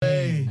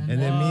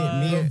And then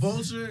me and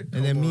Vulture.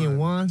 And then me and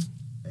Juan.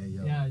 Hey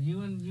yo. Yeah,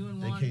 you and Juan.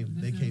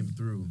 They came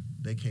through.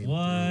 They came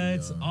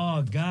what? through.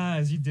 Oh,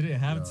 guys, you didn't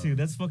have to.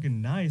 That's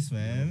fucking nice,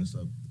 man.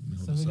 So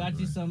we got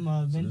you some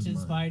vintage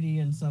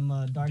Spidey and some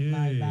Dark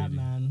Knight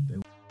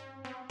Batman.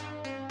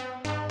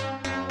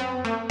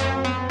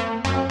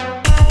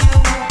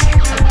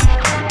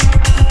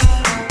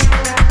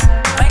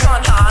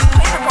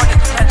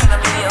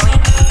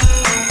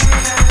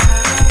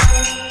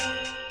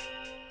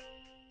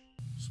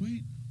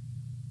 Sweet.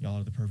 Y'all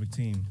are the perfect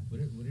team. What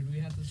did we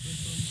have to switch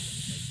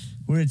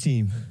from? We're a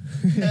team.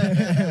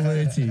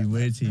 We're a team.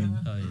 We're a team.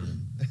 Oh,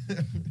 yeah.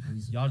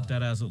 Y'all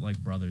dead ass look like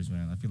brothers,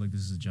 man. I feel like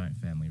this is a giant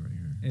family right here.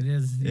 It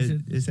is.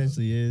 It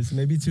essentially is.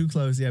 Maybe too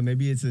close. Yeah,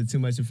 maybe it's too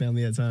much of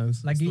family at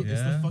times. Like It's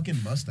the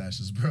fucking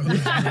mustaches, bro.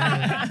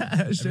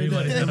 Straight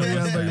up. Everybody's got a Everybody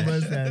got a fucking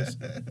mustache.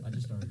 mustache. I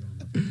just started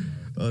going.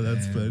 Oh,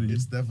 that's Damn. funny.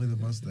 It's definitely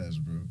the mustache,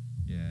 bro.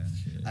 Yeah.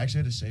 Shit. I actually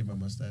had to shave my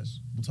mustache.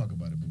 We'll talk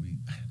about it, but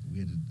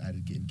I had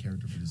to get in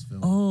character for this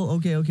film. Oh,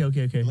 okay.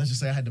 And let's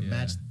just say I had to Yeah.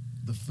 match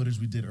the footage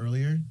we did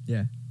earlier.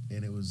 Yeah.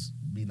 And it was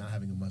me not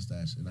having a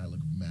mustache, and I look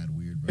mad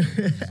weird, bro. It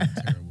was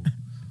terrible.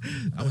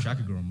 I wish I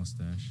could grow a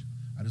mustache.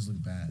 I just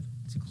look bad.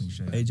 Too clean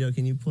shave. Hey, Joe,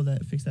 can you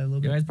fix that a little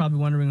You bit? guys probably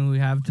wondering who we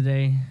have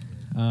today.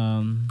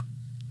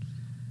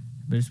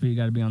 Bittersweet, you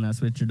got to be on that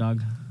switcher,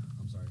 dog.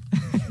 I'm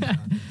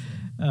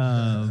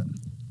sorry.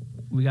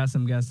 We got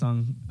some guests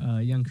on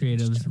Young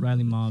Creatives,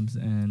 Riley Mobs,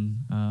 and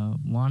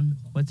Juan.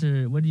 What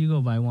do you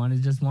go by, Juan? Is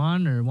it just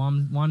Juan or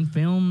Juan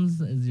Films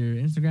is your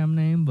Instagram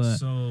name? But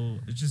So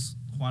it's just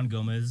Juan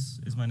Gomez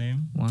is my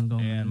name. Juan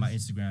Gomez. And my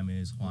Instagram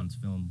is Juan's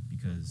Film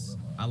because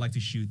I like to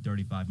shoot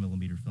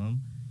 35mm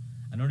film.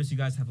 I noticed you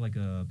guys have like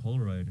a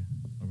Polaroid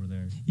over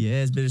there.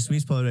 Yeah, it's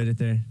Bittersweet's Polaroid right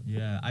there.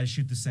 Yeah, I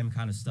shoot the same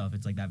kind of stuff.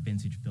 It's like that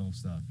vintage film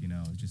stuff, you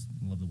know. Just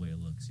love the way it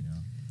looks, you know.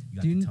 You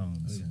got Do you- the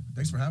tones. Oh, yeah.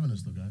 Thanks for having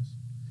us, though, guys.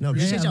 No,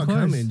 appreciate Yeah, y'all of course.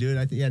 coming,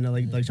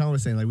 dude. Like Sean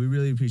was saying, like we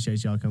really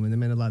appreciate y'all coming. It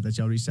meant a lot that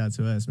y'all reached out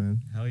to us, man.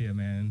 Hell yeah,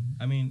 man.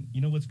 I mean,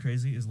 you know what's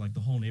crazy is like the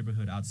whole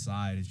neighborhood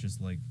outside is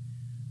just like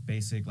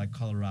basic like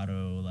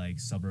Colorado like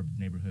suburb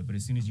neighborhood. But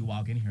as soon as you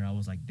walk in here, I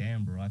was like,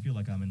 damn, bro, I feel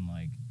like I'm in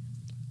like,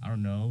 I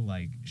don't know,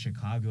 like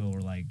Chicago or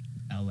like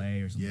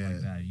LA or something Yeah,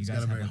 like that. You it's guys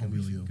got a have very like a homey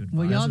really feel. good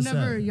well, vibe. y'all what's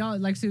never, up. y'all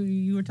like, so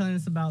you were telling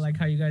us about like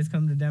how you guys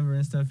come to Denver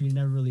and stuff. You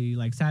never really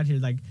like sat here.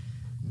 Like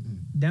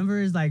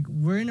Denver is like,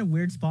 we're in a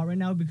weird spot right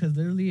now because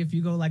literally if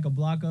you go like a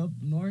block up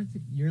north,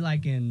 you're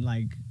like in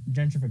like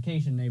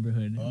gentrification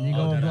neighborhood. And you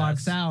go a dead block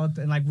ass. south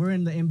and like we're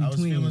in the in I was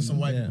between. feeling some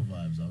white Yeah. people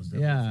vibes. I was definitely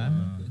Yeah.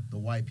 feeling the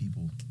white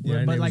people. Yeah,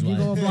 our but like you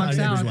neighbor's go a white. block Our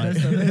south, neighbor's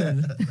that's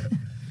white. the hood.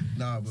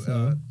 Nah, but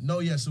So? no,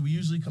 yeah. So we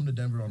usually come to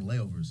Denver on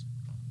layovers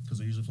because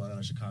we usually fly out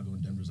of Chicago,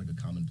 and Denver's like a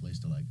common place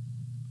to like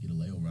get a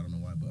layover. I don't know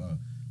why, but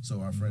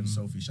so our friend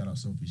Sophie, shout out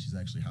Sophie, she's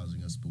actually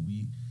housing us. But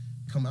we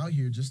come out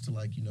here just to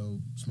like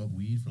smoke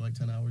weed for like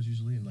 10 hours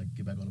usually, and like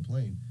get back on a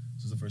plane.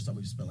 This is the first time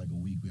we spent like a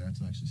week. We had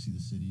to actually see the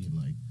city and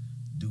like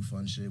do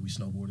fun shit. We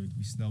snowboarded.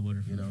 We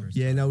snowboarded for You the know? first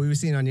Yeah, time. no, we were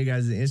seeing on you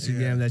guys'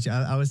 Instagram Yeah.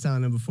 that I was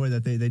telling them before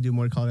that they do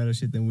more Colorado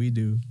shit than we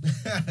do.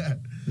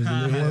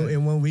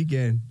 in one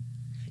weekend.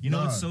 You know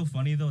Nah. what's so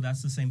funny though?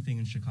 That's the same thing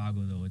in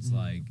Chicago though. It's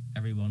like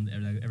everyone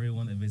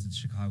that visits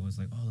Chicago is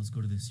like, oh, let's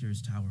go to the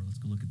Sears Tower. Let's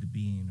go look at the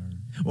Bean.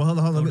 Or Well, hold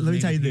on. Go to Let me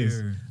the tell you Navy this.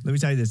 Pier. Let me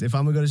tell you this. If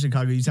I'm gonna go to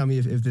Chicago, you tell me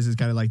if this is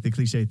kind of like the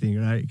cliche thing,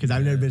 right? Because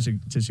I've never been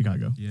to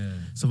Chicago. yeah.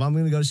 So if I'm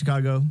gonna go to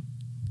Chicago,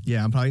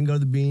 yeah, I'm probably gonna go to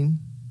the Bean.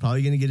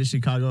 Probably gonna get a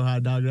Chicago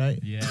hot dog, right?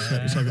 Yeah.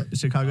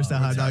 Chicago style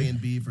hot dog. Italian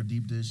beef or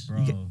deep dish.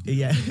 Bro.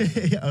 Yeah.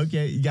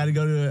 Okay. You got to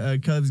go to a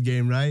Cubs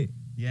game, right?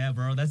 Yeah,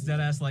 bro, that's dead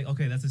ass. Like,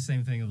 okay, that's the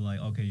same thing of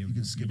like, okay, You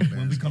can skip a when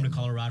we Bears come to game.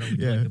 Colorado, we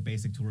do Yeah. like the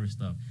basic tourist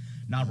stuff.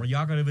 Nah, bro,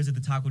 y'all gotta visit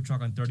the taco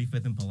truck on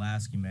 35th and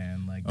Pulaski,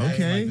 man. Like, that's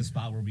Okay. like the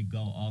spot where we go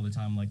all the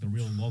time, like the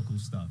real local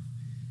stuff.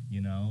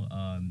 You know,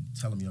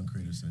 Tell them Young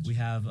Creators sent we you.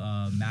 have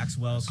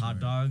Maxwell's I hot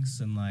swear.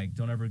 dogs, and like,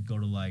 don't ever go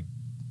to like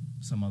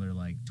some other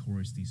like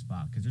touristy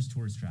spot because there's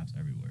tourist traps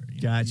everywhere. You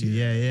know? Got you.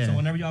 Yeah. So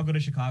whenever y'all go to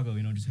Chicago,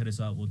 just hit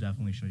us up. We'll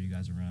definitely show you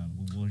guys around.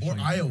 We'll show Or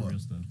you Iowa. the real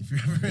stuff. If you're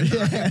ever in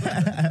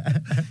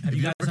Iowa. Have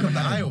you guys ever come to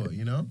had Iowa,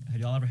 you know?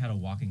 Have y'all ever had a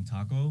walking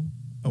taco?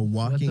 A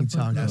walking fuck?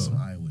 taco. That's some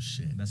Iowa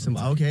shit. That's Some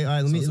what- okay. All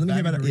right. Let So me it's a hear bag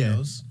about of it. Yeah.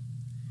 Doritos,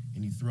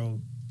 and you throw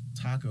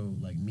taco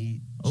like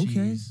meat, Okay.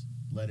 cheese,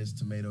 lettuce,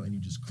 tomato, and you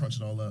just crunch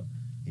it all up,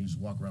 and you just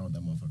walk around with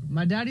that motherfucker.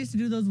 My dad used to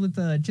do those with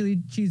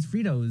chili cheese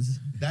Fritos.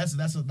 That's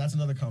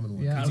another common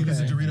one. Yeah, It's either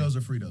okay. Doritos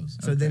or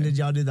Fritos. So then, did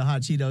y'all do the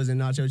hot Cheetos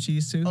and nacho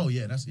cheese too? Oh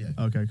yeah.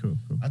 Okay. Cool.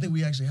 I think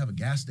we actually have a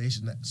gas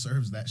station that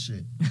serves that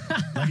shit.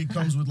 Like it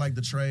comes with like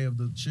the tray of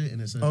the shit,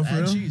 and it says Oh, for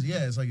add real? cheese.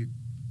 Yeah, it's like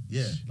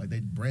like they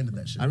branded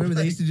that shit. I remember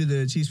they used to do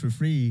the cheese for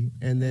free,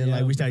 and then Yeah,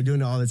 like we started doing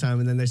it all the time,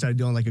 and then they started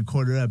doing like a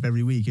quarter up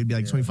every week. It'd be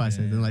like Yeah, 25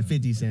 cents, and like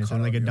 50 cents, cut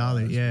and like off your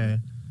 $1. eyes, Yeah. It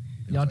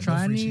was Y'all like,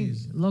 try no free any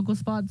cheese. local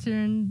spots here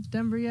in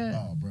Denver yet?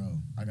 Oh, bro,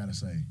 I gotta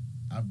say,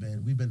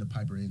 we've been to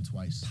Piper Inn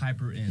twice.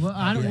 Piper Inn. Well,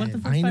 I don't. What the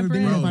I fuck's ain't never Piper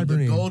been Inn? to Bro, Piper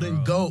the Inn. Golden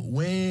Bro. Goat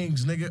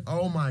wings, nigga.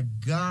 Oh my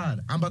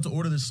god, I'm about to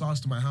order this sauce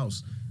to my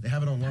house. They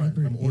have it online.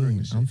 Piper I'm ordering Inn.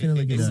 this shit. I'm finna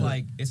look it It's up.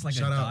 like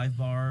Shout a out. dive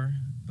bar,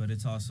 but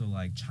it's also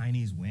like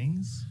Chinese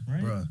wings,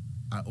 right? Bruh,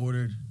 I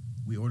ordered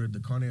We ordered the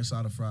carne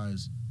asada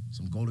fries,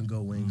 some Golden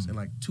Goat wings, and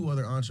like 2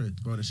 other entrees.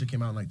 Bro, the shit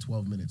came out in like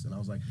 12 minutes. And I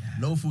was like,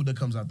 no food that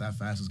comes out that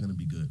fast is going to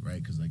be good,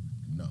 right? Because, like,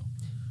 no.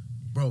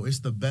 Bro, it's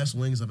the best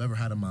wings I've ever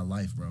had in my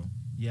life, bro.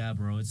 Yeah,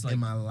 bro. It's like In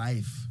my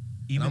life.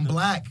 even And I'm the-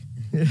 black.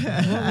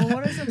 Well,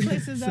 what are some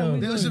places that So- we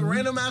There was a go?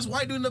 random ass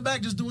white dude in the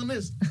back just doing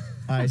this.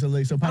 All right, so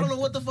like, so I pipe, don't know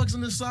what the fuck's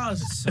in this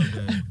sauce. It's so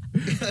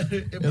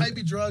good. It might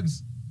be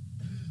drugs.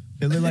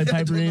 it looked like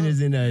Piper Inn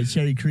is in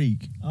Cherry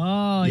Creek.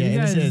 Oh, yeah, you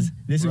and guys.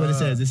 this is what it Bruh.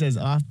 says. It says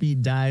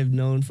Offbeat Dive,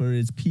 known for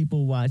its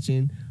people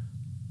watching,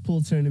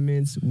 pool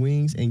tournaments,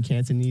 wings, and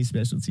Cantonese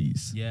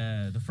specialties.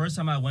 Yeah, the first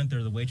time I went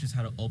there, the waitress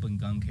had an open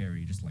gun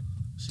carry, just like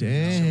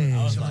Dang.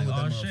 I was Chilling like, with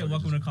oh that shit, motherfucker,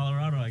 welcome just- to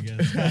Colorado, I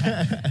guess.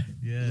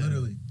 Yeah,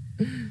 Literally.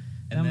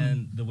 And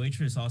then the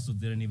waitress also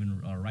didn't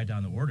even write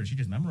down the order; she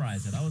just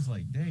memorized it. I was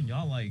like, dang,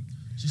 y'all like,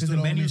 She because stood the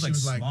over me, menu was she like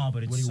was like, small,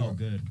 but "What it's do you so want?"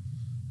 good.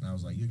 And I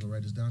was like, you gonna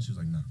write this down? She was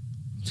like, nah.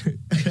 got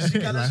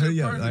that like, shit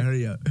hurry up, perfect. like,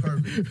 hurry up.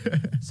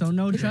 Perfect. So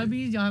no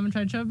Chubbies? Y'all haven't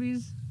tried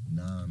Chubbies?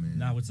 Nah, man.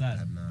 Nah, what's that? I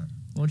have not.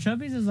 Well,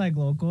 Chubbies is like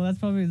local. That's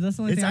the only It's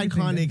thing I can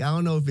think iconic. of. I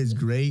don't know if it's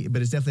great,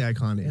 but it's definitely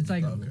iconic. It's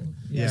like, Okay.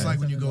 yeah, It's like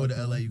when you something go to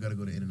local. LA, you gotta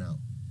go to In-N-Out.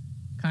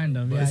 Kind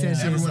of, But yeah, essentially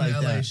yeah. it's everyone in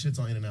like LA that. shits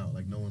on In-N-Out.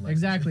 Like no one like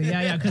Exactly,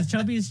 yeah, because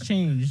Chubbies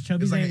changed.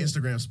 Chubbies It's like an ain't.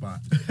 Instagram spot.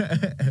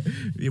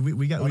 yeah,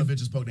 we got All the we,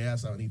 bitches poke their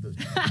ass out and eat the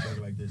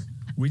burger like this.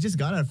 we just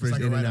got our It's first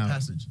like a In rite and of Out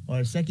passage.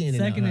 or second In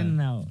and Out. Second in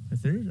and out. A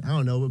third? I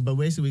don't know, but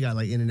basically we got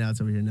like In and Outs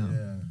over here now.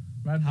 Yeah.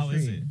 Right up the How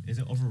is street. it? Is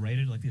it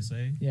overrated, like they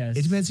say? Yes.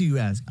 It depends who you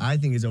ask. I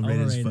think it's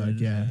overrated, as fuck.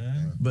 Overrated. Yeah,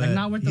 but Like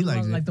not worth he the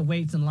likes it. like the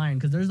waits in line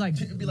because there's like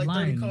It'd be like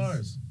lines. 30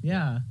 cars.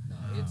 Yeah. No,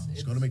 it's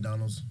Just go to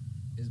McDonald's.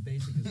 It's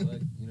basic as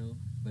fuck, you know,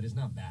 but it's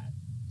not bad.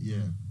 Yeah.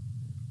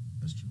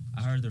 That's true.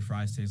 I heard their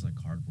fries taste like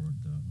cardboard,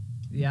 though.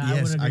 Yeah, I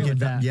yes, would I agree can. with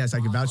that. Yes, I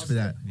can vouch I'll for say-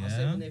 that. I'll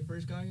say Yeah? when they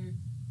first got here,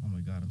 Oh my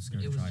god, I'm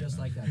scared it to was try just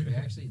it. like that.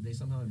 They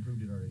somehow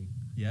improved it already.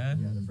 Yeah?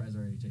 Yeah, the fries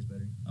already taste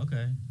better.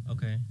 Okay.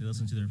 They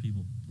listen to their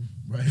people.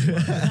 Right.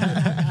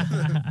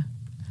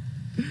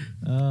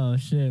 Oh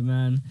shit,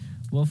 man.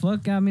 Well,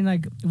 fuck. I mean,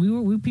 like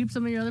we peeped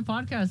some of your other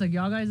podcasts. Like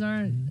y'all guys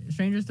aren't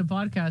strangers to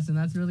podcasts, and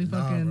that's really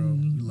Nah, fucking bro.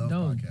 We love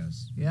dope.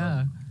 podcasts. We Yeah. love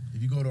them.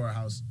 If you go to our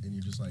house and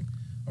you're just like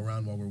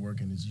around while we're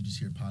working, is you just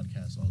hear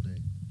podcasts all day.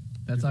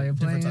 That's all you're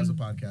playing. Different types of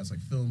podcasts,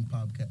 like film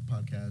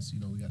podcasts. You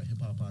know, we got a hip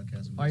hop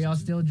podcast. we Are y'all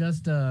listen to. still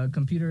just a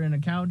computer and a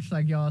couch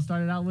like y'all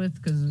started out with?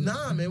 Cause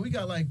Nah, man, we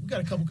got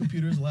a couple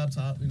computers, a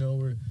laptop. You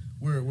know,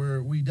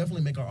 we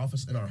definitely make our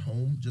office in our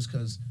home just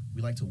because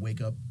we like to wake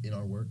up in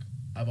our work.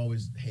 I've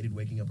always hated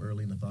waking up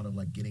early and the thought of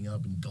like getting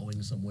up and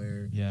going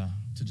somewhere Yeah.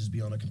 to just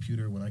be on a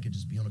computer when I could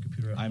just be on a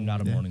computer. At I'm home.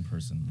 not a Yeah. morning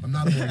person. I'm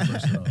not a morning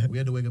person at all. We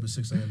had to wake up at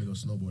 6 a.m. to go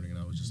snowboarding, and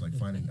I was just like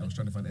I was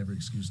trying to find every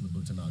excuse in the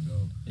book to not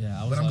go. Yeah,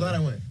 I was But I'm like- glad I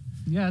went.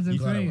 yeah, it's You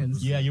glad I went.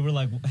 experience. Yeah, you were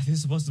like, this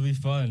is supposed to be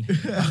fun.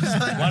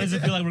 Why does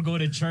it feel like we're going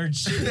to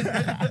church?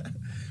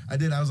 I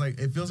did. I was like,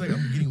 it feels like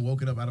I'm getting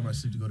woken up out of my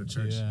sleep to go to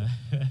church. Yeah.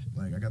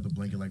 Like I got the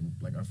blanket, like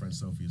our friend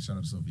Sophie. Shout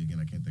out to Sophie again.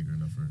 I can't thank her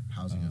enough for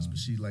housing us, but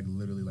she like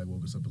literally like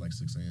woke us up at like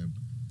 6 a.m.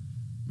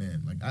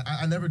 Man, like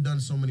I never done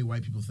so many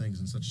white people things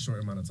in such a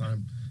short amount of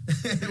time.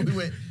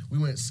 we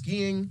went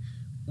skiing.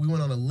 We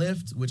went on a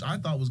lift, which I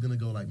thought was gonna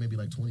go like maybe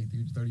like 20,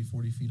 30,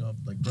 40 feet off.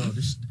 Like, bro,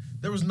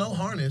 there was no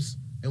harness,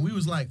 and we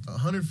was like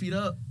 100 feet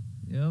up.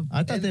 Yep.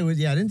 I thought And- they was.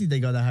 Yeah, I didn't think they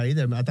got that high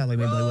either. I thought like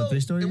maybe like Bro, what, 3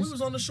 stories. And we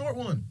was on the short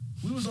one.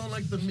 We was on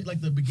like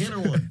the beginner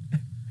one.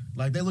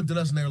 Like they looked at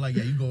us and they were like,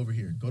 "Yeah, you go over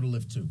here. Go to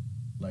lift 2."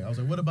 Like I was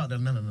like, "What about that?"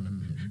 No.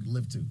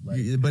 Lift 2. Like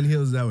The Bunny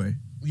Hills that way.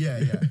 yeah.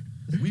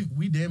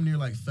 we damn near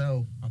like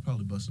fell. I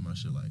probably busted my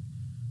shit like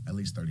at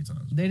least 30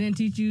 times. They didn't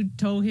teach you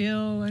toe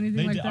hill, anything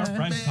They like did, that. our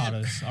friends Man. taught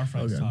us. Our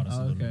friends Okay. taught us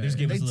a little bit. They just Okay.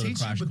 gave They us a little teach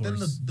you, crash but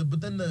course.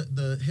 then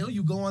the hill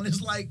you go on is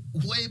like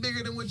way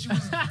bigger than what you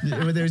was.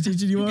 Yeah, what they were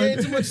teaching you You on.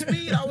 gained too much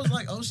speed. I was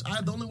like, oh,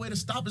 the only way to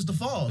stop is to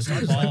fall. So I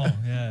just Fall, like,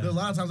 yeah. there was a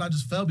lot of times I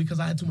just fell because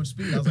I had too much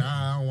speed. I was like,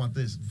 I don't want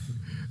this.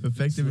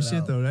 Effective as Slid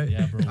shit out. though, right?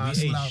 Yeah, bro. I We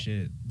slid ate out,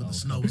 shit. But a the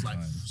snow couple was like,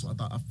 times. so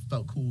I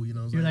felt cool, you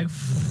know. You're like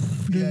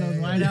doing Yeah, those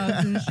yeah, wideouts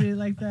and shit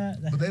like that.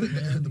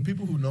 But the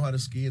people who know how to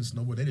ski and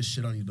snowboard, they just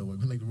shit on you though.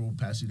 When they roll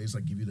past you, they just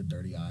like give you the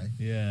dirty eye.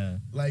 Yeah.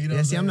 Like you know. Yeah,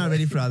 what see, I'm saying? not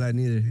ready for all that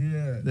neither.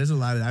 Yeah, There's a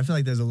lot of. I feel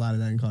like there's a lot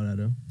of that in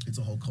Colorado. it's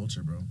a whole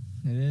culture, bro.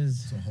 It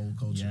is. It's a whole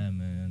culture. Yeah,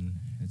 man.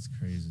 It's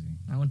crazy.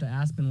 I went to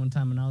Aspen one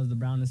time and I was the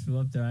brownest fool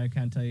up there. I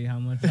can't tell you how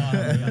much I Oh,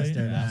 got really?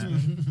 stared at.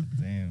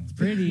 Damn. It's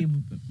pretty,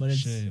 but it's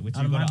Shit. Wait till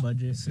out of you my go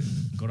budget.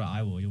 Go to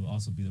Iowa. You'll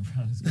also be the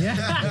brownest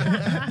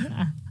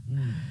guy.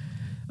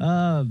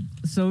 Yeah.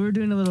 So we're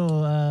doing a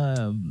little.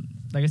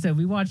 Like I said,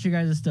 we watched your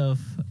guys' stuff.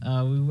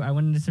 I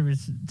went into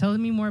service. Tell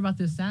me more about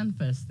this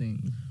Sandfest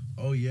thing.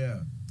 Oh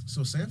yeah.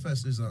 So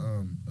Sandfest is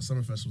a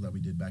summer festival that we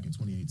did back in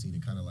 2018.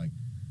 It kind of like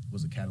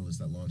was a catalyst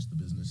that launched the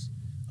business.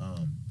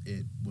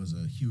 It was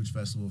a huge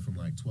festival from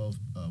like 12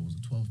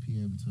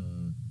 p.m.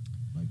 to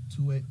like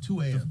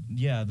 2 a.m.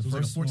 Yeah, the So it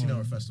was first like a 14-hour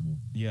one. festival.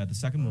 Yeah, the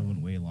second one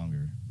went way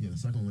longer. Yeah, the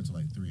second one went to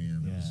like 3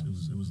 a.m.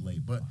 Yeah. It was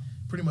late, but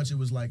pretty much it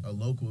was like a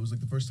local. It was like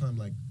the first time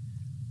like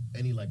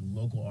any like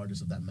local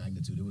artist of that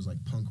magnitude. It was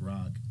like punk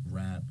rock,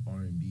 rap,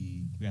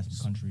 R&B. We had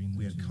some country. In there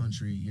We had too.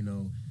 country, you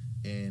know,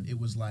 and it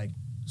was like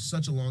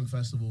such a long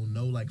festival.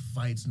 No like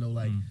fights, no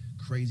like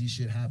crazy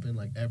shit happened.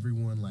 Like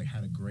everyone like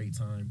had a great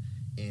time,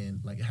 and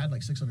like it had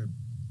like 600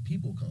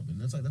 people come, and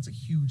that's a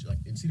huge, like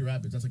in Cedar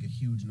Rapids, that's like a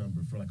huge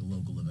number for like a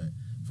local event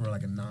for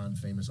like a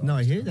non-famous artist. No,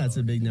 I hear to that's a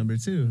come out. big number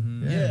too.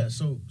 Yeah.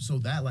 So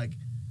that like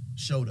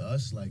showed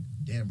us like,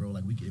 damn, bro,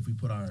 like if we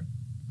put our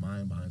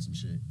mind behind some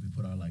shit, if we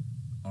put our like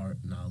art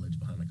knowledge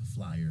behind like a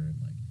flyer and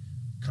like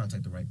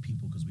contact the right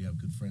people because we have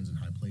good friends in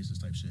high places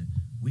type shit,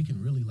 we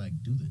can really like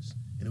do this.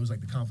 And it was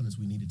like the confidence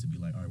we needed to be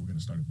like, all right, we're gonna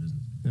start a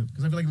business. Yep.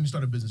 Because I feel like when you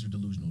start a business, you're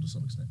delusional to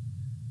some extent.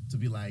 To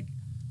be like,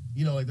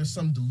 you know, like there's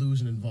some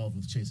delusion involved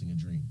with chasing a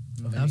dream.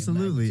 of any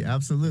Absolutely, magnitude,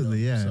 absolutely,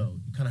 you know? yeah. So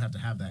you kind of have to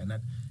have that, and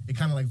that it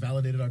kind of like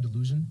validated our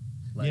delusion.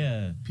 Like,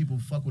 Yeah. people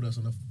fuck with us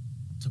enough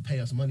to pay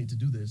us money to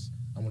do this.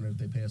 I wonder if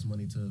they pay us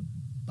money to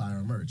buy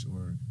our merch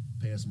or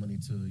pay us money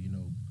to, you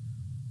know,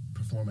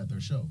 perform at their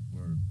show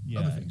or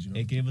other things, you know?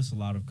 It gave us a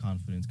lot of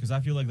confidence because I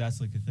feel like that's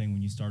like the thing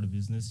when you start a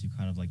business, you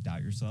kind of like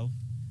doubt yourself.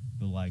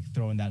 But like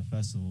throwing that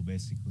festival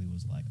basically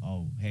was like,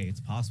 oh, hey, it's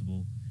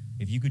possible.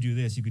 If you could do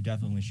this, you could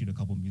definitely shoot a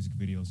couple music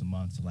videos a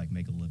month to like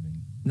make a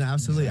living. No,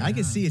 absolutely. I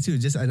can see it too.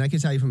 And I can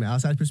tell you from an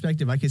outside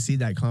perspective, I can see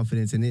that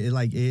confidence, and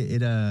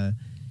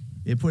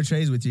it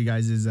portrays with you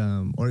guys'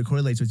 or it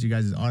correlates with you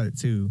guys' art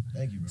too.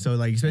 Thank you, bro. So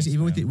like, especially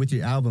Thanks, even man. with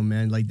your album,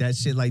 man, like that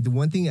shit. Like the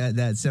one thing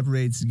that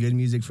separates good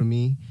music from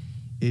me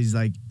is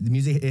like the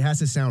music. It has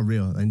to sound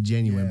real and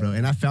genuine, Yeah. bro.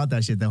 And I felt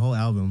that shit the whole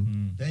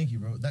album. Thank you,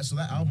 bro. That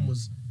album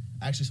was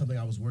actually something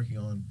I was working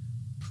on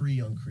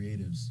pre-Young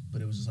Creatives,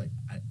 but it was just like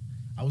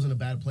I was in a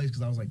bad place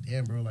because I was like,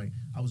 damn, bro, like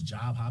I was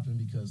job hopping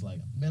because like,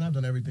 man, I've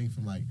done everything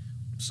from like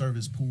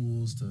service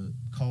pools to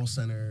call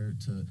center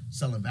to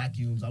selling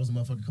vacuums. I was a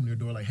motherfucker coming to your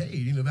door like, hey,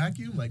 you need a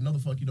vacuum? Like, no, the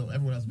fuck you don't.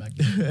 Everyone has a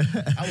vacuum.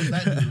 I was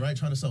that dude, right?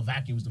 Trying to sell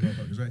vacuums to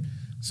motherfuckers, right?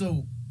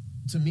 So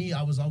to me,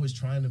 I was always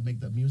trying to make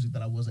the music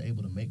that I wasn't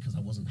able to make because I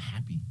wasn't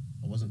happy.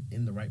 I wasn't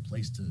in the right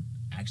place to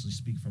actually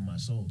speak from my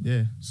soul.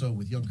 Yeah. So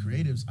with Young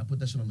Creatives, I put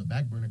that shit on the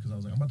back burner because I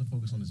was like, I'm about to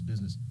focus on this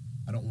business.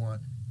 I don't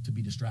want to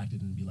be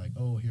distracted and be like,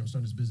 oh, here, I'm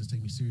starting this business,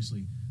 take me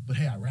seriously. But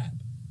hey, I rap,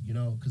 you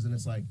know? Because then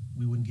it's like,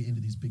 we wouldn't get into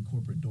these big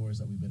corporate doors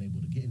that we've been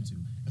able to get into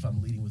if I'm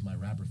leading with my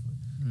rapper foot.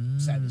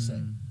 Sad to say.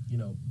 You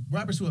know,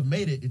 rappers who have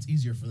made it, it's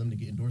easier for them to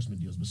get endorsement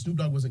deals. But Snoop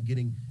Dogg wasn't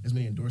getting as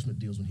many endorsement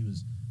deals when he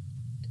was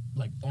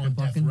like on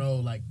death row,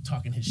 like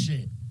talking his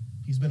shit.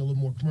 He's been a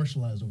little more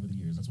commercialized over the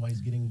years. That's why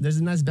he's getting... There's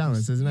a nice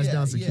balance. There's a nice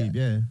balance to keep.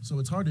 Yeah. So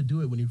it's hard to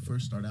do it when you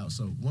first start out.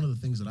 So one of the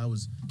things that I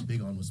was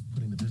big on was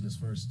putting the business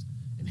first,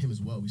 and him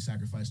as well. We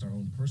sacrificed our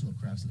own personal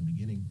crafts in the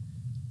beginning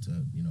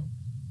to, you know,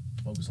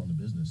 focus on the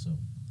business. So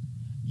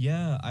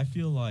Yeah, I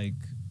feel like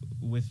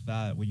with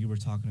that, what you were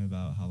talking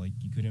about, how like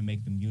you couldn't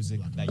make the music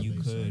Blocking that my you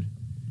face, could, sorry.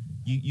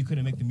 you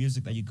couldn't make the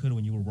music that you could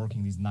when you were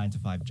working these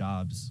 9-to-5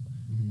 jobs,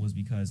 was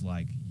because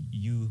like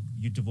you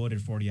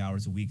devoted 40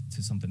 hours a week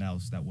to something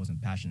else that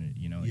wasn't passionate,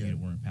 you know, Yeah. you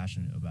weren't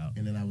passionate about.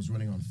 and then I was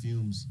running on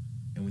fumes.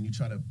 And when you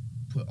try to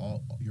put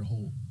all your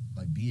whole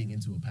like being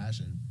into a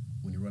passion,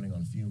 when you're running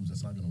on fumes,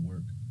 that's not going to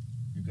work.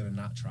 You're going to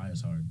not try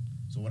as hard.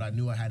 So what I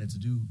knew I had to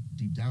do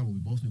deep down, what we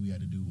both knew we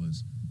had to do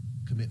was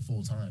commit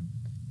full time.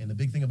 And the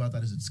big thing about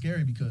that is it's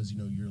scary because, you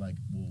know, you're like,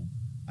 well,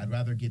 I'd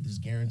rather get this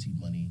guaranteed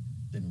money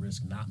than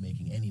risk not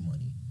making any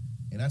money.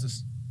 And that's a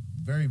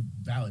very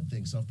valid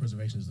thing.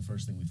 Self-preservation is the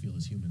first thing we feel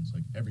as humans.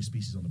 Like every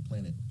species on the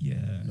planet,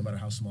 Yeah. no matter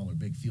how small or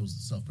big, feels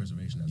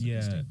self-preservation as an Yeah,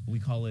 instinct.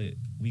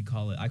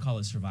 I call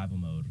it survival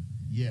mode.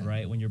 Yeah.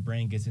 Right? When your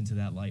brain gets into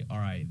that, like, all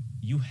right,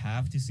 you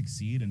have to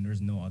succeed and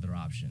there's no other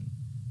option.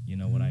 You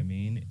know what I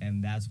mean?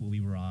 And that's what we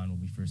were on when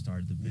we first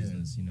started the Yeah.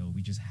 business. You know,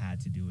 we just had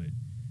to do it.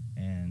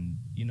 And,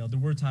 you know, there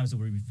were times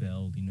where we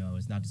failed. You know,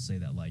 it's not to say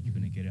that, like, you're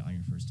going to get it on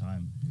your first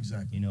time.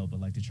 Exactly. You know, but,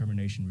 like,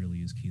 determination really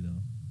is key,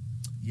 though.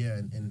 Yeah,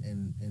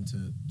 and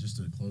to just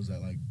to close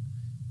that, like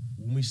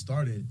when we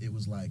started, it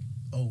was like,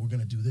 oh, we're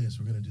gonna do this,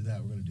 we're gonna do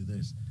that, we're gonna do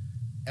this.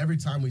 Every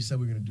time we said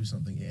we were gonna do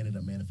something, it ended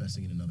up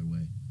manifesting in another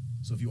way.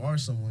 So if you are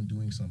someone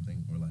doing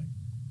something or like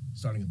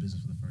starting a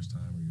business for the first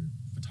time, or you're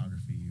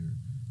photography, or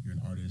you're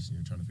an artist and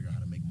you're trying to figure out how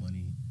to make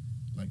money,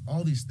 like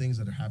all these things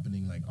that are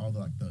happening, like all the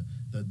like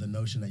the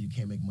notion that you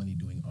can't make money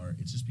doing art,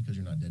 it's just because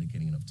you're not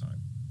dedicating enough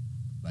time.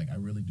 Like I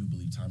really do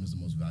believe time is the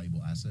most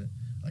valuable asset.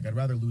 Like I'd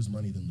rather lose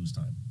money than lose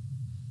time.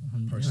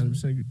 Personally.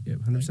 100%, yeah,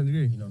 100% Like,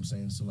 agree. You know what I'm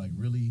saying? So like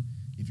really,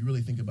 if you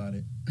really think about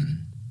it,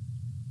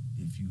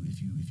 if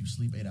you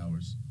sleep 8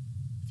 hours,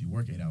 if you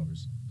work 8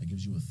 hours, that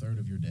gives you a third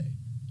of your day,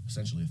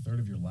 essentially a third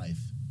of your life.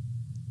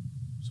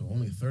 So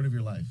only a third of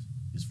your life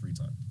is free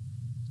time.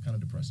 It's kind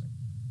of depressing.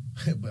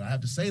 But I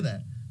have to say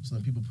that so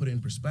then people put it in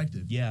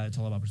perspective. Yeah, it's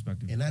all about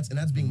perspective. And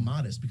that's being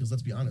modest, because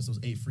let's be honest, those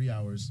 8 free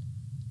hours,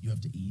 you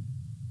have to eat.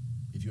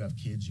 If you have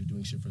kids, you're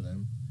doing shit for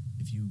them.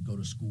 If you go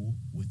to school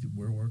with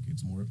your work,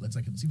 it's more.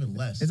 It's even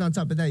less. It's on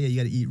top of that, yeah, you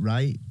got to eat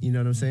right. You know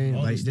what I'm saying?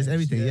 All Like these just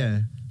things, everything, yeah.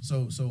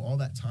 So all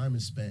that time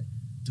is spent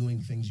doing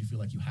things you feel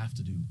like you have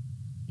to do.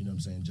 You know what I'm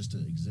saying? Just to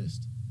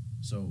exist.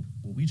 So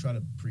what we try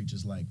to preach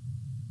is like,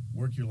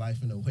 work your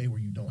life in a way where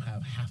you don't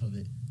have half of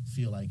it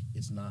feel like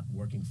it's not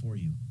working for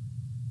you.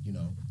 You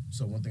know.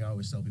 So one thing I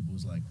always tell people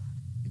is like,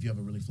 if you have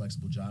a really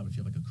flexible job, if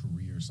you have like a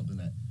career or something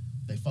that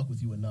they fuck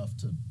with you enough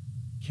to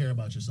care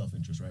about your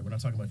self-interest, right? We're not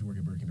talking about if you work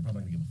at Burger King, they're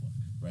probably not gonna give a fuck,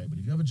 right? But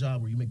if you have a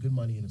job where you make good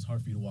money and it's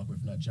hard for you to walk away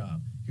from that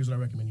job, here's what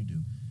I recommend you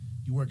do.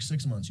 You work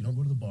 6 months, you don't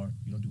go to the bar,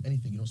 you don't do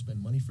anything, you don't spend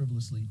money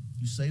frivolously,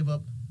 you save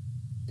up,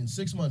 in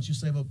 6 months, you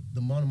save up the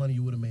amount of money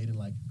you would have made in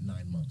like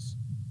 9 months,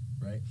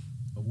 right?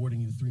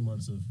 Awarding you 3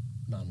 months of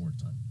non-work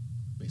time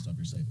based off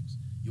your savings.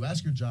 You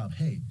ask your job,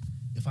 hey,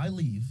 if I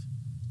leave,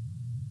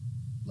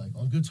 like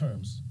on good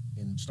terms,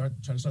 and try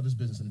to start this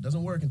business, and it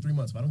doesn't work in 3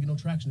 months, if I don't get no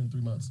traction in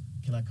 3 months,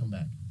 can I come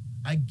back?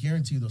 I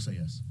guarantee you they'll say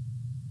yes.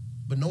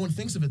 But no one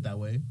thinks of it that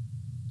way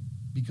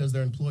because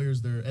their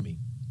employers, they're enemy,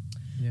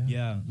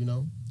 Yeah. you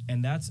know?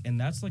 And that's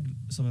like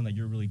something that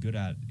you're really good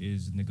at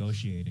is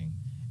negotiating.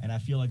 And I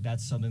feel like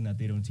that's something that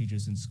they don't teach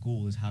us in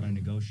school is how to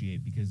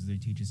negotiate, because they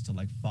teach us to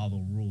like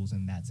follow rules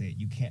and that's it.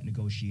 You can't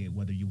negotiate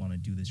whether you want to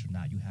do this or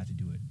not. You have to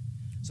do it.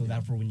 So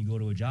therefore, when you go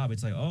to a job,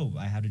 it's like, oh,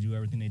 I have to do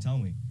everything they tell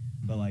me.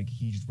 But like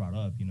he just brought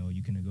up,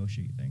 you can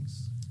negotiate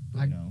things.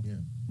 I- You know. Yeah.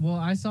 Well,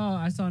 I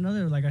saw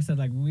another, like I said,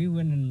 like we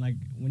went and like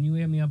when you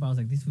hit me up, I was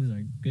like, these foods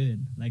are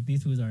good. Like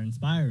these foods are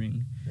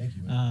inspiring. Thank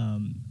you,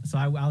 man. So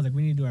I was like,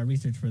 we need to do our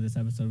research for this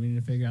episode. We need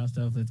to figure out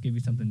stuff. Let's give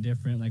you something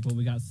different. Like what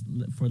we got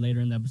for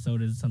later in the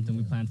episode is something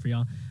we planned for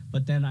y'all.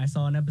 But then I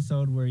saw an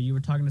episode where you were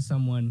talking to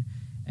someone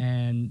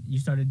and you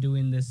started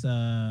doing this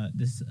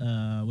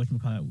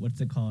whatchamacallit,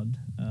 what's it called?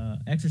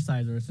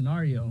 Exercise or a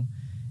scenario.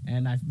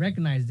 And I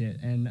recognized it.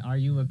 And are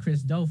you a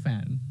Chris Do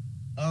fan?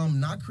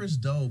 Not Chris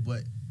Do,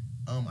 but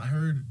I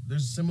heard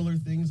there's similar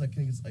things. I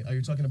think it's. Are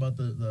you talking about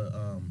the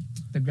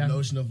graphic-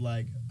 notion of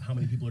like how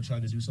many people are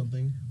trying to do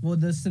something? Well,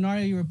 the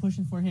scenario you were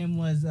pushing for him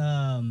was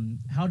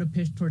how to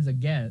pitch towards a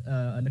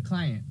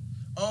client.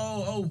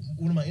 Oh,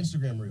 one of my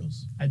Instagram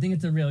reels. I think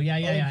it's a real. Yeah.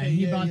 Okay, And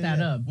he brought that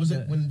yeah. up. Was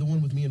it when the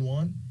one with me and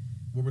Juan,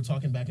 where we're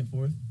talking back and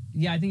forth,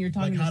 Yeah, I think you're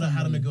talking like how to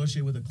somebody.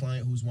 negotiate with a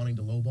client who's wanting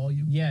to lowball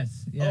you?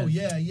 Yes. Oh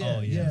yeah. Oh,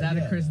 yeah. Is that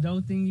a Chris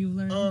Do thing you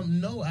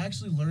learned? No, I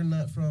actually learned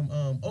that from.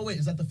 Oh wait,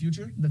 is that the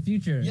Future? The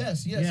Future.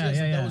 Yes. Yeah.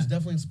 That was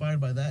definitely inspired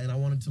by that, and I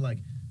wanted to like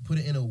put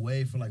it in a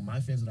way for like my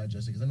fans to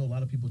digest it, because I know a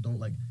lot of people don't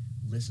like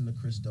listen to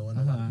Chris Do. I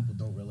know a lot of people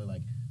don't really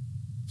like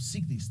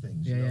seek these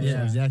things. You know? Yeah.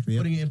 So Exactly.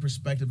 putting it in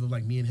perspective of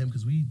like me and him,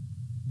 because we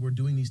were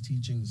doing these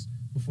teachings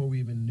before we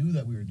even knew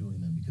that we were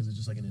doing them, because it's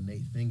just like an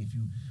innate thing.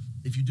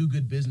 If you do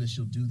good business,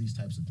 you'll do these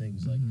types of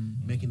things, like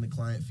making the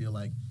client feel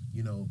like,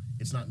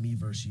 it's not me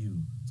versus you.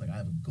 It's like I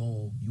have a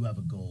goal, you have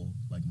a goal.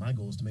 Like my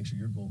goal is to make sure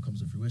your goal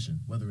comes to fruition,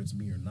 whether it's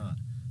me or not.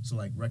 So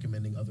like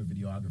recommending other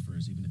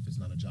videographers, even if it's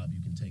not a job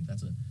you can take,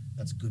 that's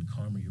good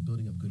karma. You're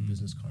building up good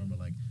business karma.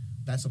 Like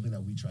that's something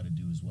that we try to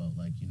do as well.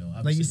 Like, Like you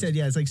obviously said,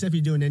 yeah, it's like stuff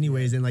you're doing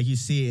anyways, and like you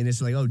see it, and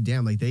it's like, oh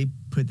damn, like they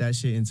put that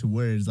shit into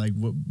words. Like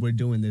we're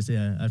doing this.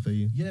 Yeah, I feel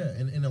you. Yeah,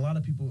 and a lot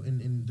of people,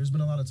 and there's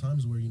been a lot of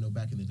times where,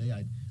 back in the day,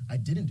 I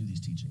didn't do these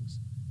teachings.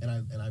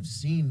 And I've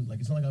seen, like,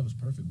 it's not like I was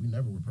perfect. We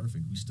never were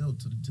perfect. We still,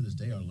 to this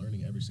day, are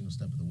learning every single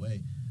step of the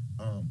way.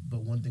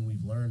 But one thing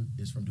we've learned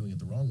is from doing it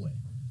the wrong way.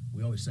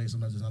 We always say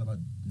sometimes it's not about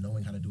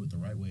knowing how to do it the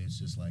right way. It's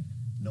just like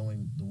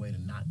knowing the way to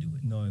not do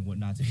it. Knowing what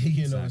not to do.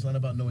 It's not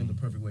about knowing the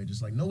perfect way.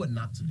 Just like know what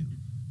not to do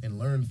and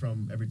learn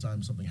from every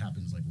time something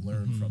happens. Like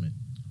learn from it.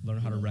 Learn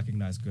how to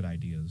recognize good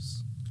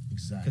ideas.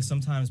 Exactly. Because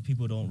sometimes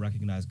people don't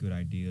recognize good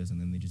ideas, and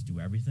then they just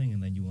do everything,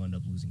 and then you end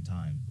up losing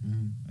time.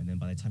 And then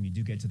by the time you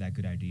do get to that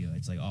good idea,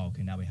 it's like, oh,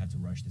 okay, now we have to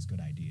rush this good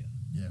idea.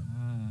 Yeah.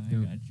 I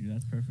got you.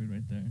 That's perfect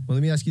right there. Well,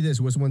 let me ask you this: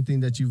 what's one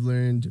thing that you've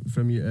learned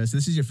from your? So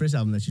this is your first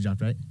album that you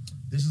dropped, right?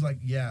 This is like,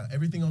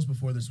 everything else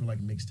before this were like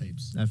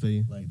mixtapes. I feel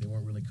you. Like they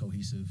weren't really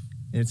cohesive.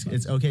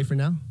 It's okay for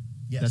now.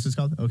 Yes. That's what it's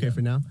called. Okay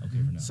for now. Okay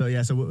for now. So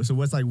yeah. So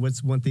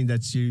what's one thing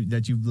that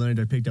you've learned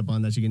or picked up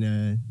on that you're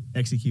gonna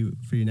execute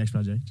for your next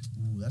project?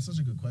 Ooh, that's such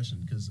a good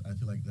question, because I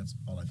feel like that's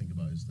all I think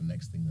about is the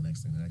next thing, the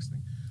next thing, the next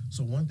thing.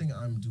 So one thing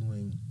I'm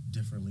doing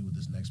differently with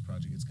this next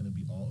project, it's going to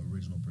be all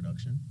original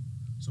production.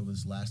 So with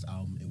this last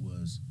album, it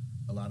was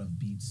a lot of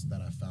beats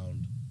that I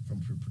found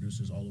from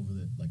producers all over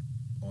the like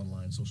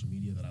online social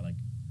media that I like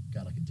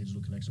got like a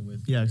digital connection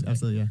with. Yeah, and, like,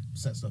 absolutely. Yeah.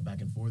 sent stuff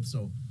back and forth.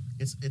 So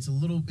it's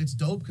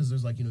dope because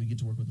there's like, you get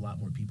to work with a lot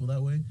more people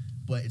that way,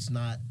 but it's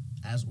not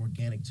as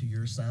organic to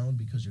your sound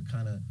because you're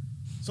kind of,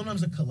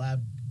 sometimes a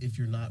collab, if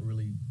you're not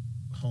really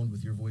honed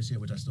with your voice yet,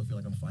 which I still feel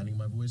like I'm finding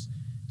my voice,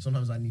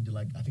 sometimes I think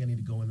I need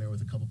to go in there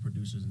with a couple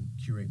producers and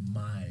curate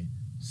my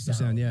Your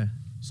sound, yeah.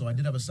 So I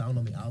did have a sound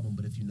on the album,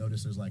 but if you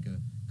notice, there's like a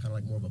kind of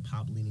like more of a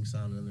pop leaning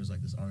sound, and then there's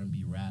like this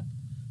R&B rap.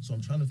 So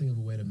I'm trying to think of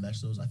a way to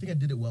mesh those. I think I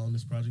did it well in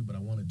this project, but I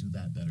want to do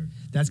that better.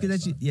 That's good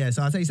that you, yeah.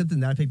 So I'll tell you something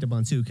that I picked up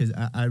on too, because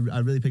I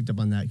really picked up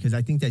on that, because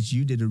I think that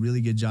you did a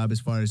really good job as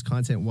far as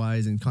content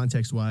wise and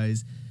context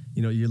wise,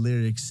 your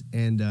lyrics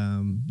and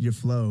your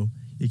flow.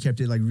 You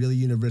kept it like really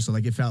universal.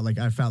 Like I felt like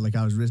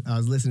I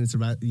was listening to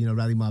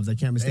Rally Mobs. I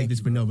can't mistake Thank this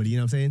you, for bro. nobody. You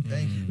know what I'm saying?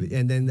 Thank you.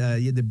 And then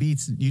the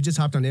beats, you just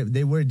hopped on it.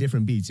 They were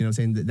different beats. You know what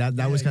I'm saying?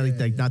 That was kind of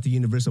like not the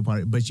universal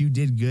part, but you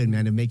did good,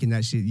 man, of making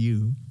that shit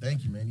you.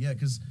 Thank you, man. Yeah,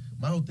 because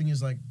my whole thing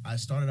is like I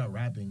started out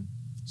rapping,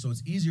 so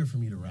it's easier for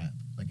me to rap.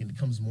 Like, and it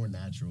comes more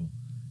natural.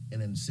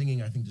 And then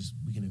singing, I think just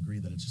we can agree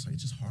that it's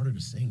just harder to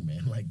sing,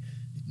 man. Like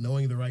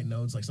knowing the right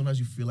notes. Like sometimes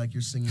you feel like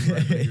you're singing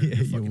right, but you're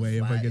You're fucking way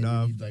flat fucking and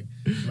off.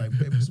 you're like,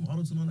 babe, put some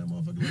auto-tune on that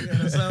motherfucker. Like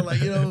that sound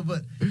like,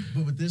 but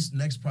with this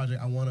next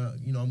project, I wanna,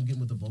 I'm getting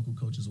with the vocal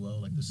coach as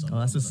well. Like this summer, Oh,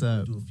 that's what's I'm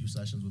gonna up. do a few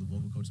sessions with a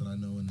vocal coach that I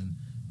know, and then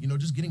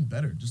just getting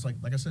better. Just like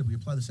I said, we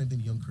apply the same thing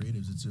to young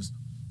creatives. It's just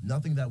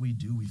nothing that we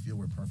do we feel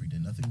we're perfect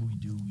in. Nothing we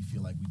do we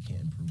feel like we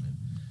can't improve in.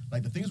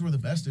 Like the things we're the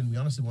best in, we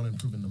honestly want to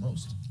improve in the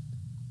most,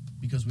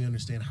 because we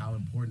understand how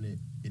important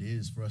it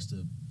is for us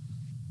to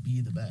be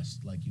the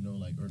best. Like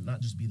or not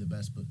just be the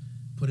best, but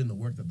put in the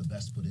work that the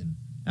best put in.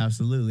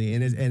 Absolutely,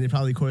 and it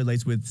probably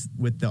correlates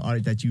with the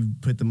art that you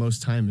put the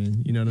most time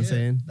in. You know what I'm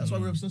saying? That's why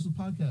we're obsessed with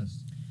podcasts.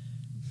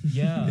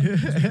 Yeah.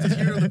 To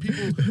hear the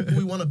people who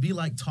we want to be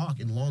like talk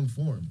in long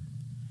form.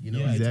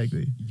 Yeah,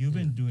 exactly. You've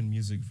been doing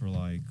music for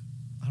like,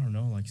 I don't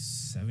know, like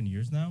 7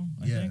 years now,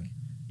 I think.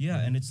 Yeah,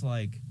 and it's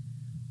like,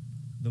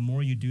 the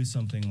more you do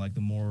something, like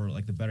the more,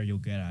 like the better you'll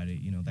get at it.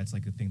 That's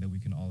like a thing that we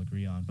can all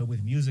agree on. But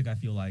with music, I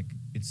feel like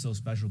it's so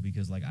special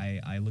because like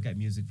I look at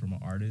music from an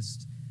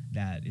artist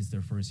that is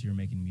their first year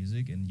making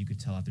music, and you could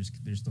tell that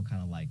they're still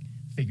kind of like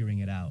figuring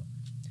it out.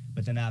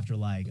 But then after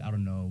like, I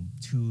don't know,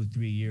 2-3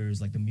 years,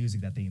 like the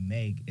music that they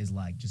make is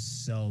like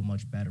just so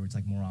much better. It's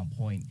like more on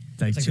point.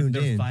 Like tuned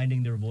they're in.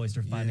 finding their voice,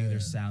 they're finding their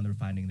sound, they're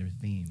finding their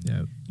theme.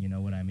 Yep. You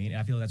know what I mean?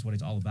 And I feel that's what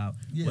it's all about.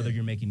 Yeah. Whether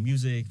you're making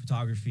music,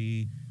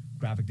 photography,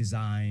 graphic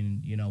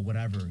design,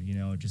 whatever,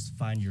 just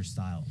find your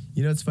style.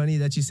 It's funny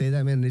that you say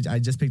that, man. I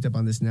just picked up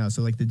on this now.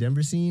 So like the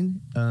Denver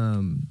scene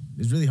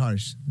is really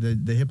harsh.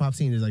 The hip hop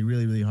scene is like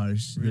really, really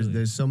harsh. Really?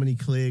 There's so many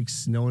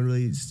cliques. No one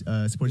really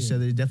supports each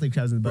other. Definitely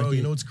crowds in the bucket. Bro,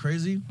 you know what's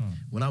crazy?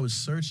 When I was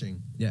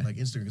searching, Yeah. like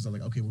Instagram, because I'm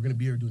like, okay, we're gonna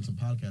be here doing some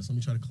podcasts. Let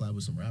me try to collab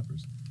with some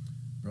rappers.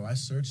 Bro, I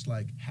searched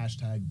like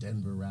hashtag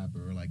Denver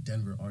rapper or like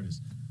Denver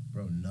artist.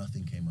 Bro,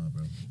 nothing came up,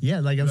 bro. Yeah,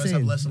 like You I'm guys have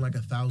saying, less than like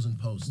 1,000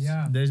 posts.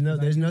 Yeah. there's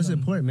no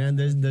support, man.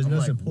 There's I'm no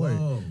like, support.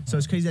 whoa. So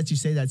it's crazy that you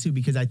say that too,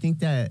 because I think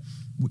that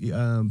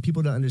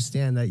people don't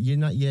understand that you're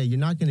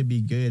not going to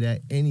be good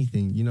at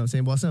anything. You know what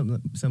I'm saying? Well,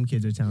 some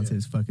kids are talented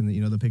as fucking.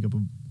 They'll pick up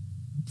a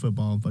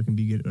football and fucking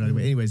be good. Or whatever.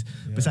 Anyways,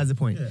 besides the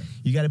point,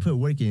 you got to put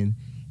work in.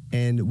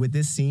 And with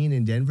this scene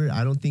in Denver,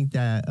 I don't think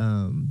that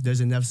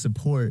there's enough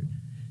support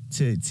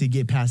to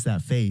get past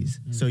that phase.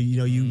 So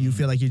you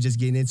feel like you're just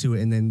getting into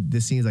it, and then the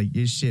scene's like,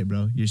 you're shit,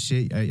 bro. You're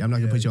shit. I'm not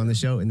gonna put you on the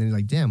show, and then you're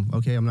like, damn,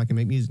 okay, I'm not gonna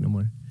make music no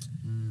more.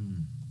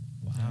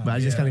 Wow. But I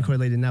just kind of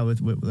correlated now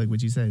with like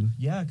what you said.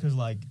 Yeah, because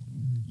like,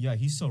 yeah,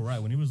 he's so right.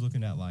 When he was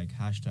looking at like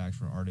hashtags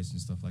for artists and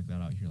stuff like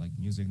that out here, like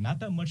music, not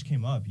that much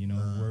came up,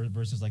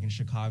 versus like in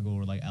Chicago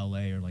or like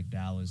LA or like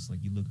Dallas,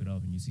 like you look it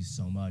up and you see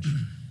so much.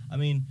 I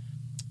mean,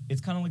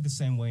 it's kind of like the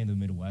same way in the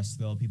Midwest,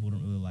 though. People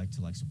don't really like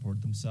to like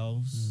support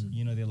themselves.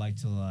 They like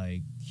to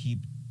like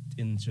keep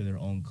into their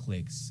own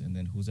cliques, and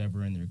then who's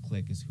ever in their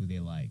clique is who they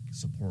like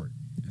support.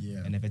 Yeah.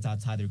 And if it's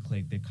outside their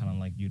clique, they're kind of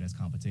like viewed as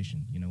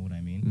competition. You know what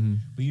I mean? Mm-hmm.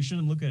 But you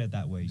shouldn't look at it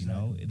that way.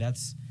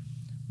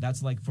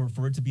 That's like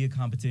for it to be a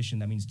competition,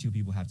 that means two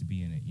people have to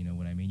be in it. You know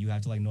what I mean? You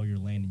have to like know your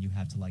lane, and you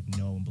have to like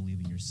know and believe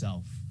in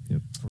yourself.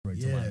 Yep. For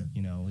it to like,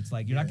 it's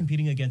like you're not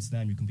competing against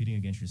them, you're competing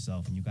against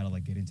yourself, and you got to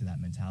like get into that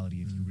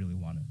mentality if you really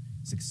want to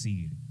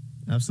succeed.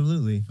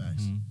 Absolutely.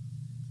 Facts.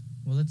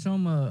 Well, let's show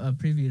them a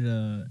preview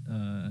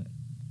to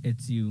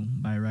 "It's You"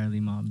 by Riley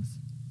Mobbs.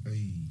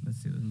 Hey.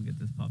 Let's see. Let me get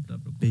this popped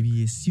up real quick.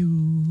 Baby, it's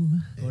you.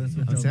 Oh, let's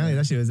switch I'm over. telling you,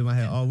 that shit was in my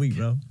head all week,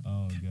 bro.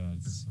 Oh god,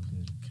 it's so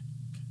good.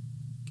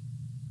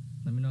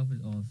 Let me know if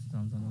it. Oh, it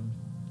sounds on.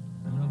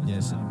 Let me know if it's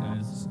Yes. too loud,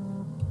 guys.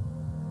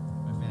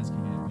 My fans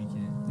can hear it, we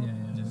can't. Yeah.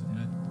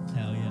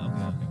 Hell yeah,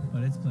 okay.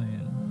 But it's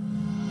playing.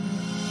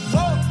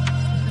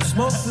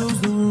 Smoke fills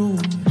the room.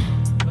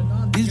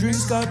 These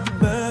drinks got the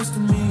best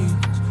of me.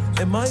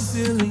 Am I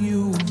feeling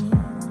you?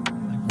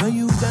 When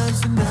you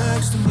dancing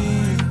next to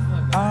me,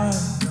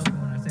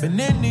 I've been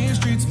in these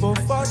streets for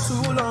far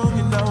too long,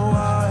 and now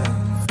I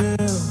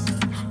feel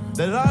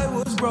that I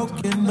was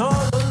broken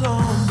all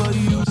along. But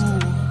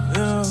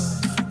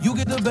you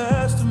get the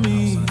best of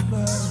me.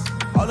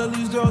 All of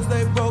these girls,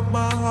 they broke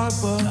my heart,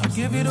 but I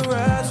give you the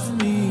rest for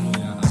me.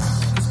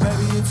 'Cause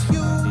baby, it's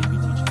you.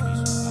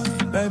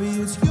 Baby,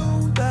 it's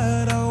you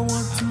that I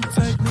want to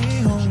take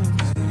me home.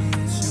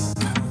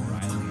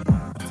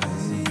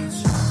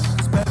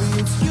 'Cause baby,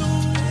 it's you.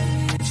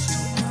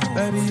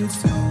 Baby,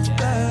 it's you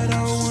that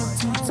I want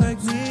to take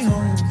me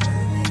home.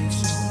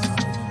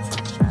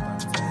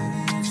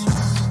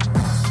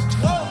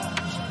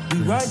 We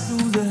ride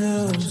through the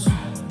hills,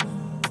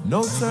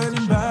 no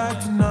turning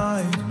back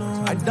tonight.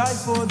 I die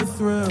for the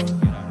thrill.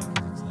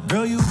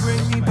 Girl, you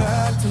bring me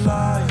back to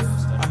life.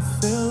 I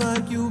feel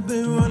like you've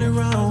been running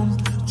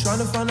around, trying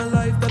to find a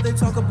life that they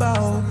talk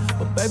about.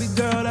 But baby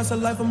girl, that's a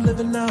life I'm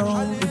living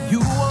now. If you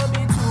want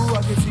me to,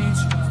 I can teach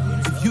you.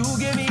 If you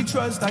give me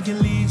trust, I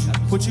can lead you.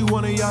 Put you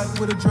on a yacht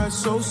with a dress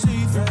so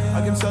see-through.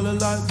 I can tell a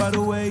lot by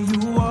the way you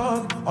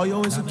walk. All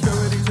your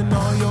insecurities and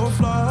all your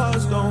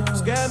flaws don't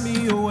scare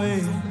me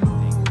away.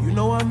 You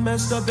know I'm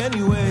messed up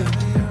anyway.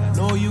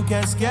 No, you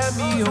can't scare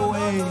me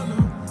away.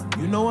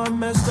 You know I'm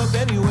messed up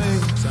anyway.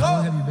 So how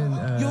long have you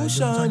been You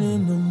shine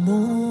in the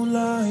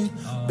moonlight,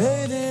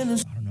 bathe in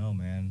the I don't know,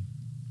 man.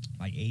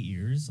 Like 8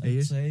 years, 8 I'd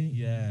years? say.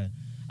 Yeah.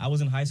 I was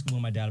in high school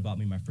when my dad bought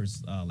me my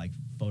first like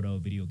photo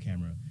video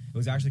camera. It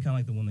was actually kind of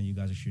like the one that you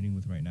guys are shooting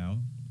with right now.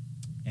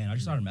 And I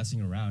just started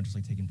messing around, just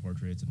like taking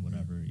portraits and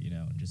whatever, you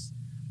know, and just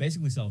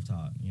basically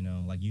self-taught, you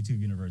know, like YouTube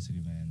University,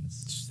 man.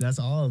 It's, That's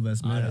all of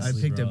us, man. Honestly,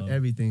 I picked bro. up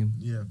everything.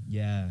 Yeah,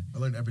 yeah. I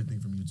learned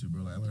everything from YouTube,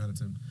 bro. Like I learned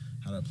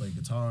how to play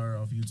guitar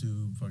off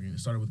YouTube. Fucking it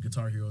started with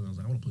Guitar Hero, and I was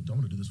like, I want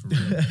to do this for real.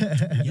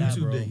 Yeah,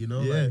 YouTube bro. it, you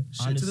know. Yeah. Like,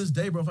 shit, to this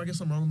day, bro. If I get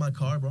something wrong with my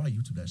car, bro, I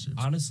YouTube that shit.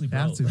 Honestly, bro,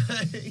 Have to.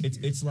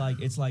 it's like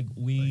Like,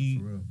 we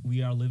for real.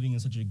 we are living in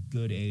such a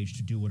good age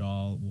to do what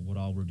all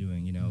we're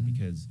doing, you know,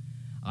 because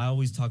I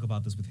always talk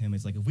about this with him.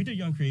 It's like if we did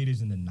Young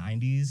Creators in the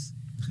 90s,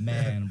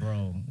 man,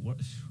 bro,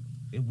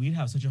 we'd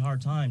have such a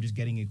hard time just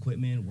getting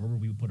equipment. Where would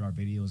we put our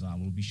videos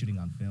on? We'd be shooting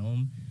on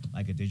film,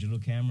 like a digital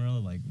camera,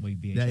 like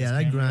VHS That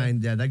camera.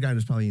 grind. Yeah, that grind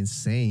was probably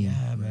insane.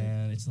 Yeah,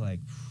 man. It's like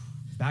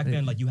back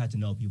then, like you had to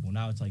know people.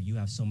 Now it's like you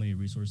have so many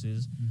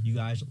resources. You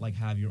guys like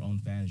have your own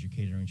fans. You're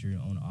catering to your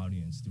own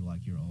audience through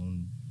like your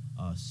own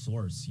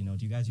source. You know,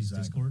 do you guys use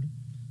Exactly. Discord?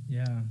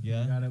 Yeah.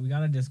 Yeah? We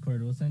got a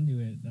Discord. We'll send you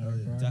it. Oh,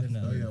 yeah. for our Definitely.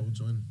 Oh Discord. yeah, we'll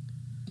join.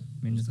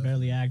 I mean, it's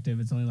barely active.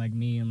 It's only like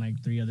me and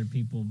like 3 other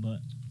people, but.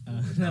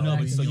 No, No, but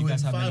but so you you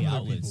guys and have many 5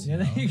 other outlets. people.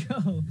 Yeah, there you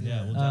go.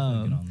 Yeah, we'll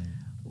definitely get on there.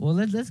 Well,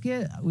 let's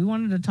get. We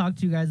wanted to talk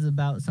to you guys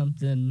about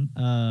something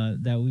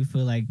that we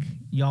feel like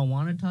y'all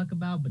want to talk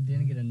about, but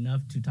didn't get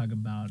enough to talk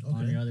about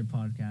on Okay. your other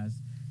podcast,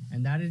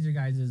 and that is your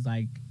guys'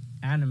 like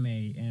anime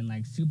and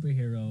like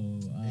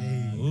superhero.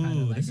 Hey. kinda,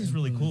 Ooh, like, this is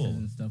really cool. influences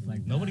and stuff like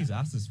that. Nobody's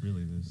asked us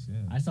really this. Yeah.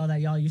 I saw that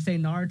y'all. You say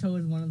Naruto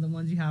is one of the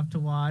ones you have to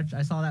watch.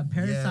 I saw that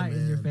Parasite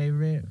is your man.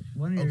 favorite.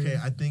 One of Okay,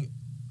 yours. I think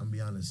I'm gonna be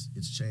honest.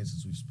 It's changed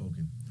since we've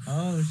spoken.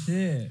 Oh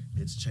shit.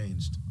 It's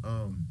changed.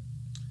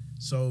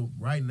 So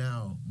right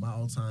now, my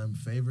all-time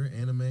favorite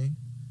anime,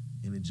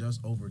 and it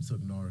just overtook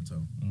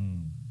Naruto,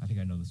 I think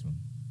I know this one.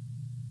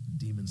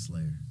 Demon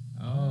Slayer.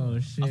 Oh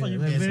shit. I thought you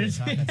were Look, gonna there's-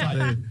 say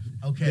Attack.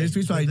 Okay, There's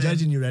tweets but probably then-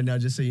 judging you right now,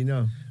 just so you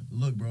know.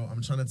 Look, bro,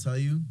 I'm trying to tell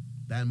you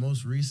that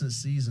most recent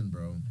season,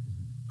 bro.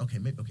 Okay,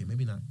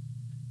 maybe not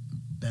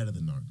better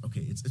than Naruto.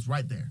 Okay, it's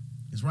right there.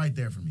 It's right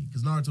there for me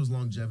because Naruto's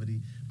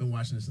longevity. Been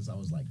watching it since I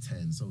was like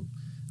 10, so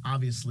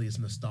obviously it's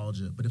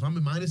nostalgia. But if I'm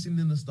minusing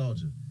the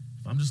nostalgia,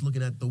 if I'm just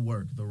looking at the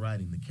work, the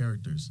writing, the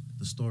characters,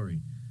 the story,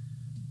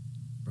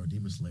 bro,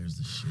 Demon Slayer's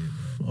the shit,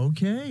 bro.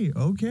 Okay.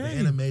 The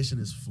animation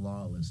is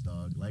flawless,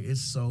 dog. Like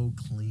it's so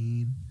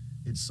clean.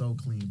 It's so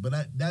clean. But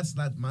that's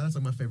like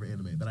my favorite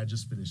anime that I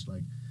just finished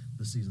like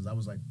the seasons. I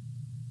was like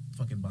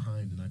fucking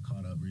behind and I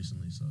caught up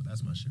recently, so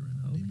that's my shit right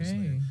now. Demon Okay.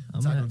 Slayer. I'm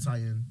Attack not- on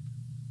Titan.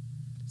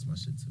 That's my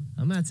shit too.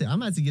 I'm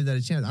about to give that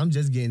a chance. I'm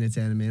just getting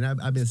into anime, and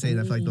I've been saying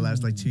that for like the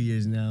last like 2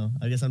 years now.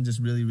 I guess I'm just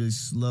really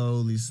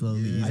slowly Yeah.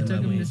 easing I my took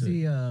him way to into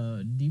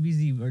it. see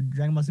DBZ or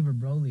Dragon Ball Super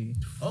Broly.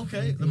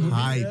 Okay, the movie.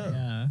 Hype. Yeah.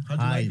 Yeah. How'd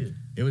you Hype. like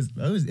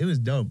it? It was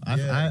dope.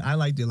 Yeah. I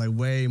liked it like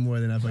way more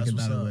than I fucking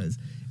what's thought up. it was.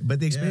 But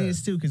the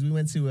experience too, because we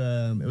went to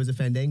it was a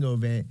Fandango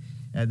event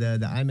at the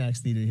IMAX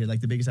theater here,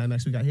 like the biggest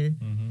IMAX we got here.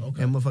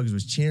 Okay. And motherfuckers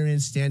was cheering,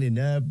 standing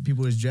up.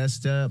 People was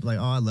dressed up. Like,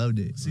 oh, I loved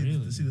it. See, Really?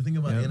 the thing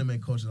about Yeah.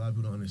 anime culture, a lot of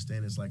people don't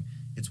understand. It's like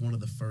it's one of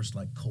the first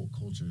like cult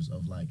cultures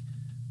of like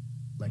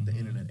the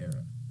internet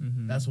era.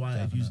 Mhm. That's why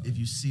Definitely. if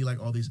you see like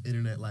all these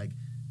internet like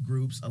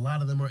groups, a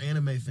lot of them are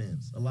anime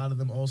fans. A lot of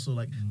them also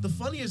like the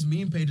funniest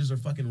meme pages are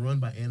fucking run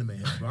by anime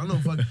heads, bro. I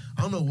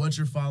don't know what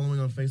you're following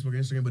on Facebook or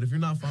Instagram, but if you're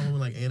not following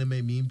like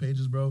anime meme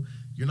pages, bro,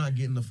 you're not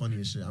getting the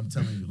funniest shit. I'm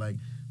telling you, like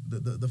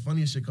the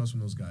funniest shit comes from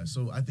those guys.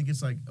 So I think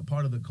it's like a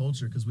part of the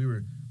culture because we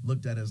were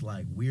looked at as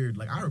like weird.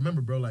 Like I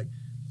remember, bro, like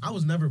I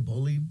was never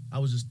bullied. I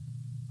was just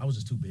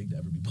too big to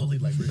ever be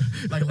bullied. Like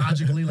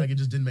logically, like it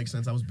just didn't make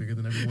sense. I was bigger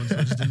than everyone, so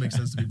it just didn't make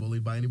sense to be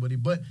bullied by anybody.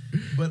 But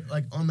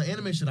like on the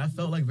anime shit, I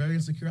felt like very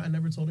insecure. I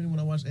never told anyone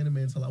I watched anime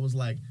until I was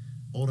like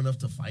old enough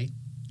to fight.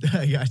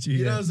 I got you.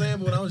 You know yeah. what I'm saying?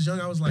 But when I was young,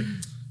 I was like,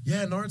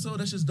 yeah, Naruto,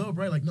 that's just dope,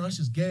 right? Like, no, that's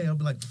just gay. I'll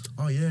be like,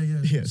 oh yeah.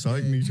 Yeah, so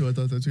like me too. I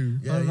thought that too.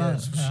 Yeah, What yeah.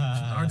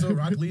 about- Naruto,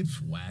 Rock Lee,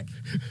 whack.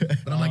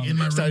 But I'm like in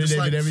my room, Started just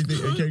like, naming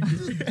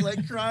everything.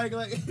 like crying,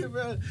 like,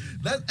 bro.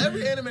 That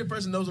every anime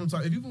person knows what I'm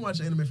talking. If you've been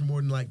watching anime for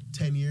more than like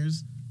 10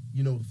 years,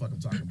 you know what the fuck I'm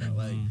talking about.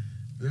 Like,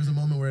 there's a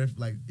moment where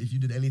if you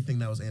did anything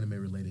that was anime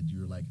related,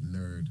 you were like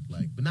nerd.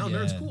 Like, but now Yeah.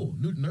 nerds cool.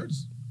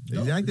 Nerds. dope.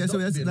 Exactly. It's So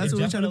dope to be a that's nerd.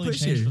 what we're trying to definitely push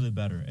changed here. for the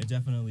better. It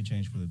definitely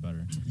changed for the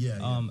better.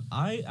 Yeah.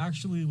 I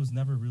actually was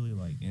never really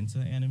like into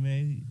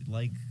anime.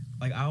 Like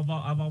I've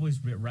always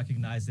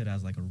recognized it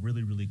as like a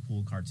really really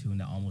cool cartoon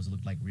that almost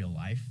looked like real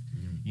life,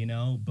 you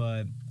know.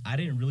 But I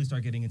didn't really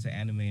start getting into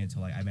anime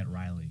until like I met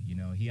Riley. You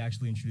know, he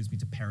actually introduced me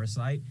to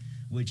Parasite,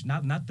 which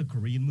not the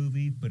Korean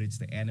movie, but it's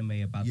the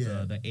anime about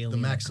Yeah, the the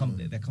alien maximum.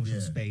 that comes from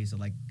Yeah. space and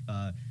like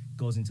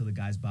goes into the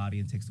guy's body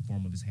and takes the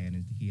form of his hand,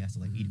 and he has to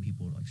like eat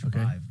people to like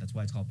survive. That's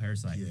why it's called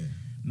Parasite. Yeah.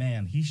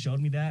 man, he showed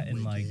me that,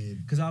 and like,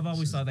 Wicked. because I've always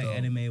This is thought that dope.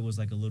 anime was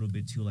like a little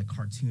bit too like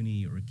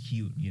cartoony or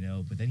cute, you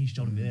know. But then he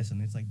showed me this,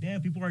 and it's like,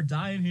 damn, people are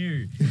dying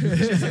here.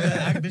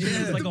 This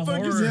shit is like a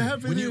fuck is horror.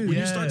 happening? When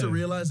you start to Yeah.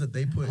 realize that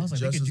they put I was like,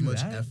 they just could as do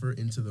much that? effort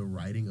into the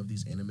writing of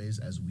these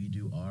animes as we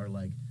do our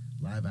like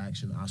live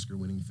action Oscar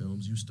winning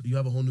films, you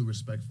have a whole new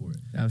respect for it.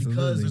 Absolutely.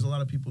 Because there's a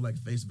lot of people like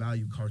face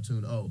value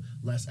cartoon,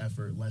 less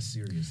effort, less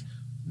serious.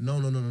 No.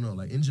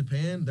 Like in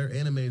Japan, their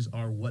animes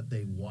are what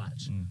they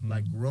watch.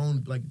 Like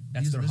grown, like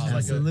That's these, their this is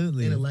Hollywood. like an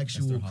Absolutely. That's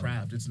intellectual their Hollywood.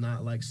 craft. It's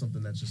not like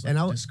something that's just like And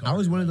I discarded,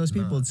 was one of like, those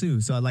people nah. too.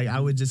 So like I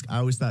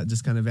always thought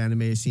just kind of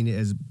anime, seen it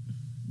as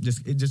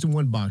just in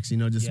one box, you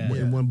know, just Yeah.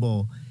 in one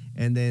bowl.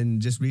 And then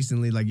just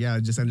recently, like I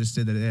just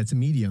understood that it's a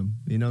medium.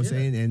 You know what I'm Yeah.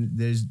 saying? And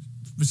there's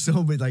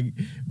so many, like,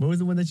 what was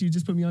the one that you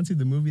just put me onto?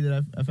 The movie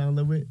that I fell in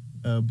love with,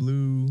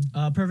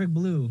 Perfect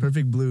Blue.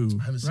 Perfect Blue.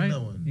 I haven't seen Right?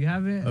 that one. You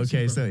have it?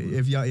 Okay, so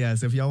if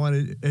y'all want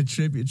a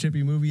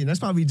trippy movie, and that's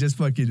probably just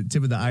fucking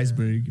tip of the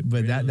iceberg,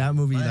 but that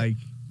movie My- like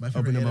My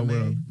opened up my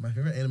world. My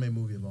favorite anime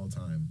movie of all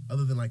time,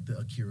 other than like the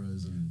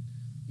Akiras and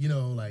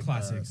like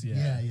Classics,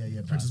 yeah,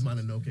 Princess Classics.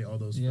 Mononoke, all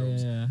those Yeah,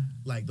 films. yeah.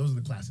 Like those are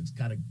the classics.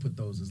 Gotta put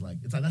those as like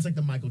that's like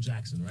the Michael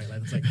Jackson, right?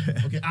 Like it's like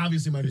okay,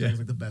 obviously Michael Jackson's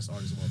like the best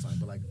artist of all time,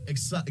 but like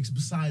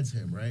besides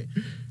him, right?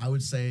 I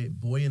would say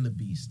Boy and the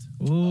Beast.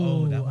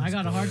 Ooh, that I one's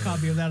got a hard good.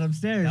 copy of that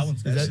upstairs. That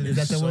one's That that- shit is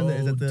that the one that-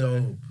 is so that the-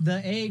 dope.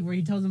 The egg where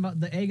he tells him about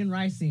the egg and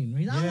rice scene.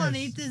 Where he's, I want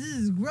to Yes. eat this. This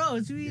is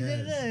gross.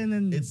 Yes. And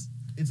then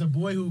It's a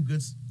boy who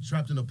gets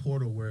trapped in a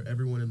portal where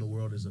everyone in the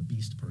world is a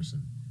beast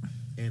person.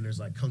 And there's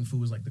like kung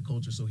fu is like the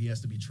culture, so he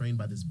has to be trained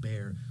by this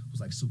bear who's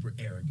like super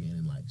arrogant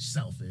and like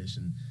selfish,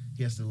 and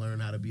he has to learn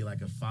how to be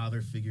like a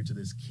father figure to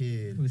this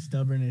kid who's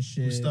stubborn as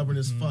shit. who's stubborn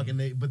as fuck.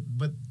 And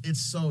but it's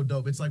so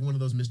dope. It's like one of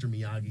those Mr.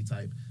 Miyagi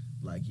type,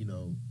 like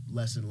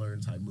lesson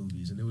learned type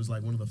movies. And it was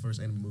like one of the first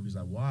anime movies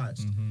I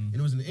watched, and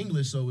it was in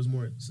English, so it was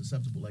more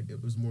susceptible. Like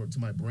it was more to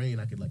my brain.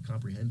 I could like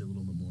comprehend it a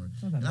little bit more.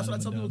 not that And that's bad what I of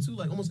a tell people dub. too.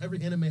 Like almost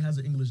every anime has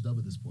an English dub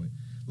at this point.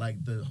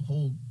 Like the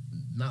whole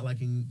not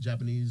liking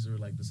Japanese or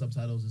like the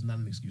subtitles is not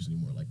an excuse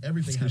anymore. Like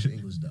everything has an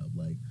English dub.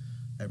 Like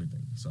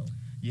everything. So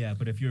Yeah,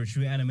 but if you're a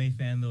true anime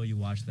fan though, you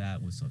watch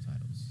that with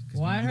subtitles. 'Cause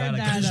Well, I you heard gotta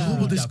that, get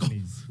uh, the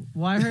Japanese.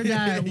 Well, I heard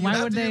that. You Why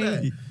have would to do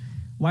they? that.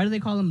 Why do they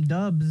call them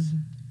dubs?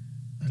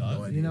 I have no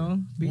Dub? idea. You know? Well,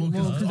 because Well,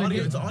 'cause they're it's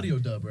getting- an audio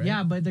dub, right?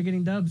 Yeah, but they're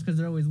getting dubs because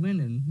they're always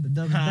winning. The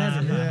dub's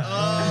better. Yeah.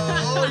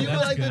 Oh, you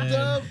That's like the good.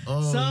 dub?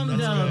 Oh, Some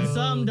that's dubs, good.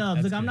 some dubs.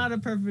 That's Look, I'm good. not a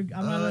perfect.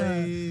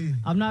 Aye.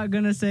 I'm not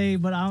gonna say,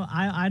 but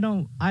I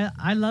don't.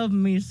 I love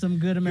me some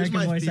good American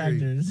Here's my voice theory.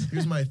 actors.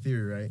 Here's my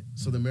theory, right?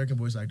 So the American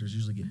voice actors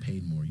usually get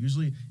paid more.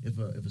 Usually, if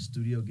a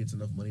studio gets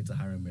enough money to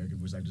hire American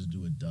voice actors to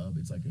do a dub,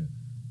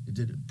 it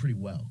did pretty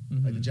well.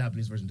 Like the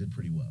Japanese version did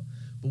pretty well.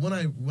 But when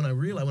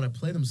I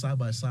play them side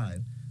by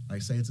side,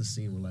 like say it's a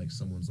scene where like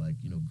someone's like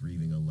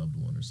grieving a loved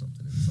one or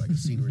something, and it's like a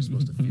scene where you're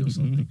supposed to feel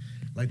something.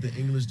 Like the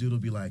English dude will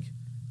be like,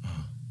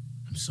 "Oh,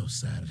 I'm so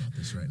sad about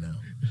this right now,"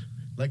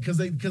 like because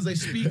they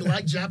speak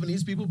like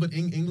Japanese people but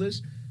in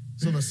English.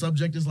 So the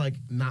subject is like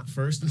not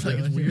first. It's like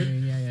it's weird.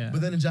 Yeah. But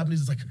then in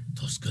Japanese, it's like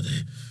 "Tosca de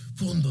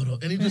Fondoro,"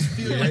 and he just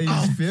feels Yeah, like you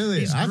oh, just feel it.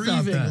 he's I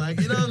felt grieving. that.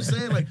 Like you know what I'm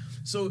saying? Like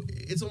so,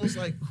 it's almost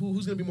like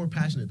who's gonna be more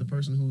passionate? The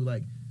person who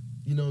like,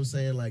 you know what I'm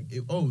saying? Like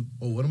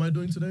what am I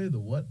doing today? The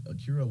what?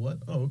 Akira what?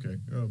 Oh okay.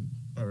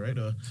 All right.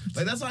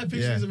 Like that's how I picture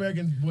Yeah. these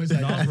American voice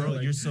actors. No, bro,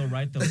 Like, you're so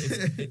right though.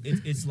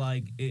 It's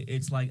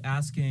like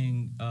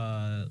asking.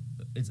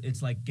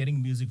 It's like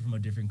getting music from a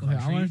different Okay,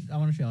 country I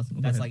want to show you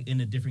something. that's like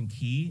in a different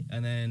key,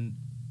 and then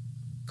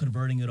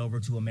converting it over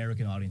to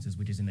American audiences,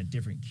 which is in a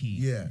different key.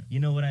 Yeah. You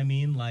know what I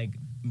mean? Like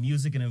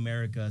music in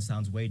America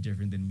sounds way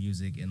different than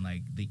music in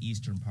like the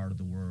eastern part of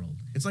the world.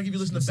 it's like if you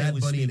listen to Insanely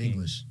Bad Bunny in speaking.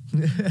 English,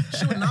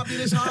 shit would not be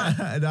this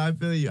high. No, I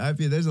feel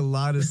you. There's a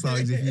lot of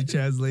songs if you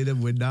translate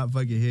them would not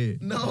fucking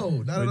hit. No,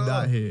 not at Would all.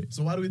 not hit.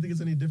 So why do we think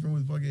it's any different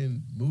with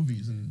fucking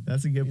movies and?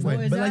 That's a good Well,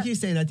 point. is But like that- you're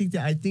saying, I think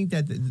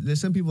that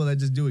there's some people that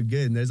just do it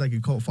good, and there's like a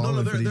cult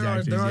following No, for these there are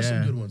actors. some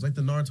yeah. good ones. Like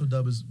the Naruto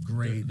dub is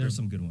great. There's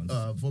some good ones.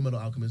 Full Metal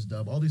Alchemist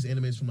dub. All these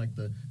animes from like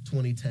the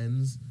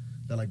 2010s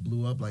that like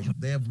blew up. Like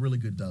they have really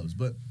good dubs.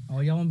 But Oh,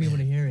 y'all won't be able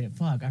to hear it.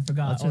 Fuck, I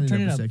forgot. I'll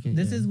turn it up a up. second,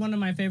 This yeah. is one of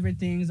my favorite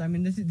things. I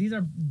mean, these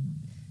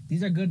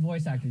are good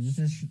voice actors. This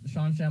is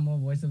Sean Shamwell,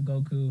 voice of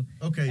Goku.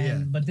 okay, And-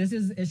 yeah. But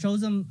it shows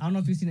them. I don't know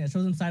if you've seen it. It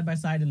shows them side by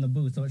side in the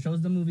booth. So it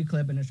shows the movie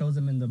clip and it shows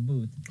them in the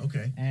booth.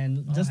 Okay.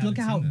 And Oh, just I look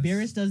at how haven't seen Beerus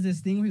this. does this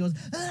thing where he goes,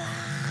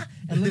 "Ah!"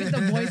 And look at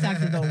the voice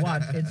actor though.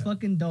 Watch, it's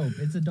fucking dope.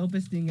 It's the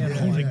dopest thing ever.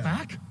 Holding Yeah.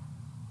 back?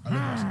 I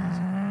love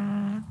watching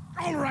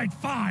All right,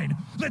 fine.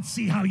 Let's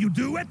see how you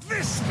do at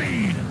this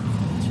speed.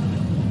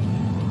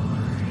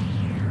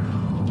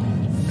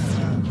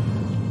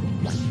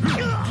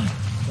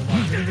 So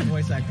watch, look at the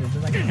voice actors.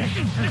 They're like,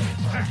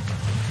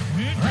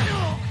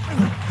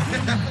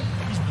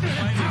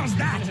 How's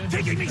that?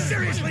 Taking me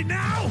seriously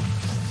now?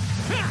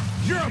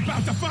 Ha! You're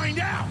about to find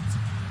out.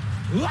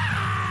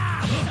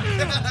 Ah!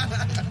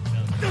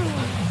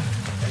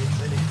 And he's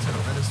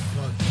red as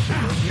fuck.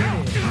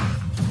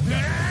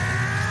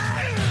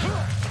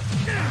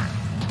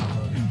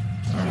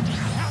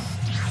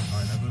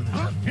 Alright, now go to the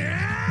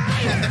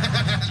Japanese.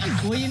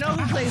 Well, you know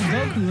who plays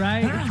Goku,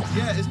 right?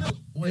 Yeah, isn't it?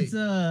 Wait.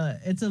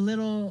 It's a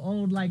little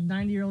old, like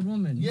 90-year-old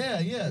woman. Yeah.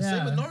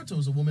 Same with Naruto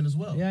is a woman as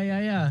well. Yeah.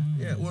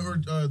 Yeah, or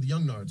the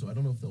young Naruto. I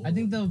don't know if the old I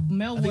think the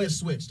male. I think it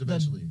switched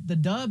eventually. The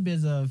dub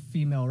is a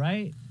female,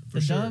 right? For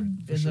the sure,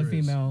 dub for is sure a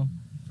female.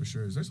 For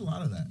sure. There's a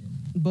lot of that.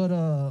 But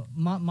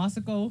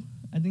Masako,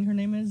 I think her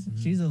name is.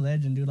 She's a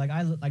legend, dude. Like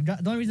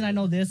the only reason I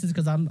know this is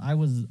because I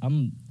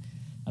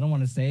don't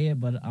want to say it,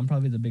 but I'm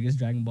probably the biggest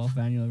Dragon Ball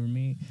fan you'll ever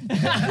meet.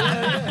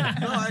 Yeah.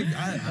 No,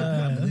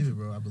 I believe it,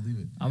 bro. I believe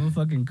it. I'm a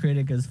fucking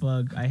critic as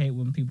fuck. I hate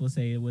when people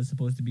say it was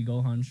supposed to be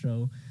Gohan's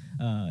show.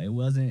 It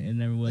wasn't. It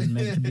never was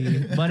meant to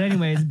be. But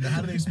anyways,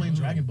 How do they explain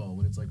Dragon Ball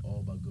when it's like all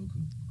about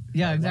Goku?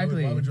 yeah,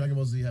 exactly. Why would Dragon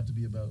Ball Z have to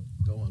be about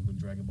Gohan when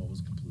Dragon Ball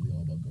was completely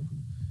all about Goku?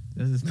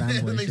 This is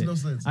fanboy That makes shit. no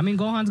sense. I mean,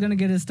 Gohan's gonna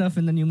get his stuff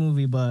in the new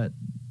movie, but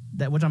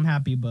which I'm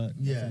happy. But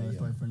Yeah, that's another yeah.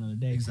 story for another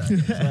day. Exactly.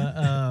 But,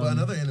 But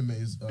another anime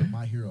is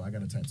My Hero. I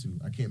got a tattoo.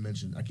 I can't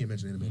mention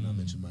anime and not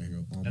mention My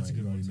Hero. All That's my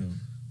a good Hero one, you know. too.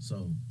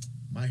 So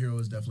My Hero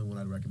is definitely one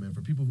I'd recommend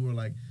for people who are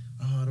like,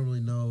 oh, I don't really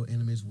know.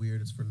 Anime's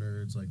weird. It's for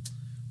nerds. Like,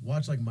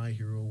 watch like My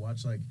Hero.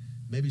 Watch like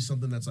maybe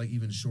something that's like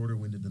even shorter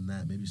winded than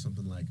that. Maybe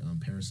something like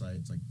Parasite.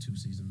 It's like 2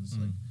 seasons.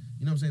 Like,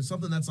 you know what I'm saying?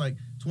 Something that's like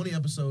 20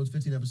 episodes,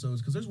 15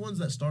 episodes. Because there's ones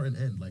that start and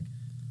end.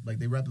 Like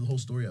they wrap the whole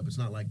story up. It's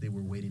not like they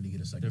were waiting to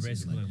get a second They're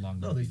season. basically Like, long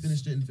no, they movies.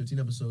 finished it in 15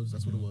 episodes.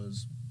 That's what it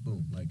was.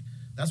 Boom. Like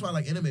that's why I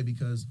like anime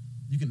because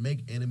you can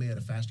make anime at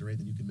a faster rate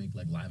than you can make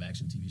like live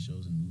action TV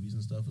shows and movies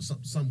and stuff. Or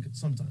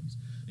sometimes.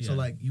 So Yeah.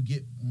 like you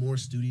get more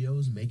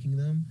studios making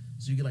them.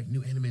 So you get like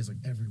new animes like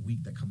every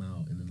week that come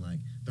out, and then like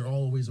they're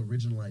all always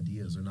original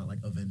ideas. They're not like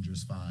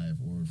Avengers 5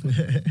 or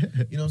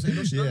fucking, you know what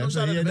I'm saying? No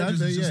shot at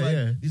Avengers. It's just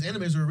like these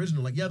animes are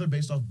original. Like yeah, they're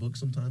based off books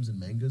sometimes and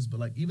mangas, but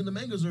like even the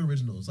mangas are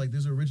original. It's like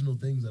there's original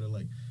things that are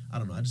like I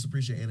don't know. I just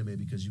appreciate anime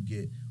because you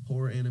get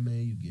horror anime,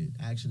 you get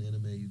action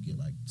anime, you get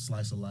like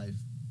slice of life,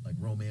 like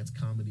romance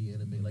comedy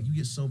anime. Like you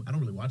get so I don't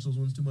really watch those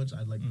ones too much.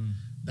 I like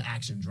the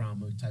action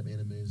drama type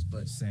animes,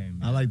 but Same.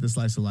 I like the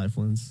slice of life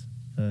ones.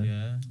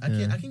 Yeah. I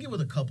can get with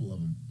a couple of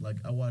them. Like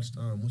I watched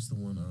what's the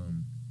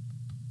one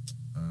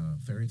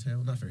Fairy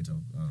Tale, not Fairy Tale,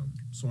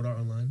 Sword Art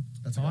Online.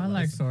 That's Oh, I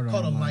like Sword Art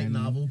called a light Online.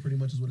 novel, pretty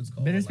much is what it's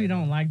called. Bittersweet A light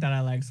don't like that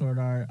I like Sword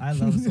Art. I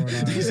love Sword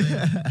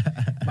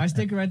Art. My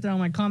sticker right there on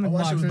my I comic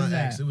watched box. it with Where's my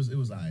that? ex. It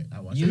was I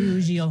watched it. with my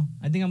ex. Yu-Gi-Oh.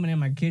 I think I'm gonna name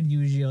my kid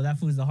Yu-Gi-Oh. That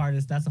fool's the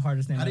hardest. That's the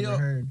hardest name How do I've y'all?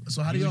 ever heard.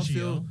 So how do y'all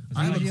feel? Yu-Gi-Oh?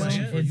 I have a Yu-Gi-Oh.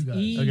 question for It's you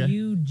guys.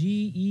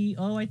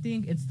 E-U-G-E-O, I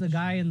think. It's the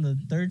guy in the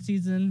 3rd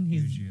season.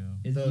 He's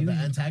Yu-Gi-Oh. is The Yu-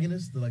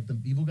 antagonist,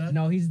 the evil guy.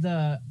 No, he's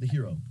the The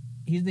hero.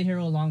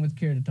 along with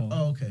Kirito.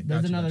 Oh, okay.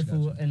 There's Gotcha, another gotcha,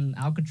 fool gotcha. in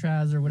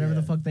Alcatraz or whatever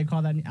the Yeah. fuck they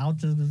call that,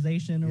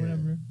 Alcatrazation or Yeah.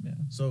 whatever. Yeah.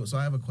 So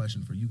I have a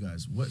question for you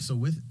guys. So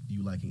with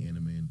you liking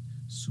anime and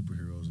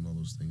superheroes and all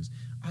those things,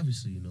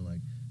 obviously, you know,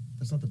 like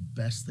that's not the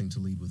best thing to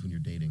lead with when you're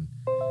dating.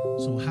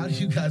 So how do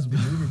you guys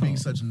maneuver being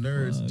such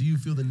nerds? fuck. Do you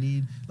feel the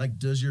need, like,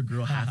 does your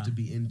girl have to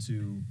be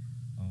into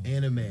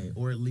anime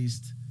or at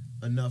least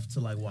enough to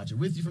like watch it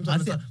with you from time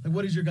to time? Like,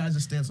 what is your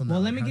guys' stance on that?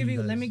 Well, Like, let me how give do you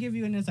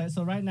guys- an insight.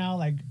 So right now,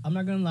 like I'm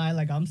not gonna lie,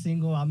 like I'm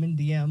single, I'm in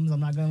DMs,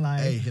 I'm not gonna lie.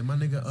 Hey, hit my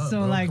nigga up.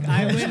 So, bro. like, Come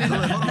I on. What went you in-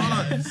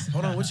 doing?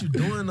 Hold on. What you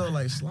doing though?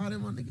 Like, slide in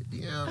my nigga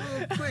DM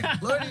real quick.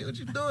 Lordy, what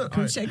you doing? All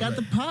Come right. check out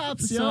the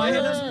pops, So yo. I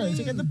hit up-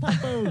 Check out the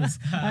popos.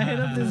 I hit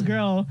up this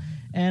girl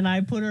and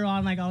I put her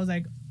on, like I was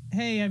like,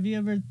 hey, have you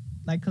ever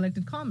like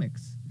collected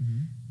comics?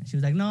 And she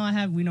was like, no, I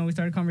have. We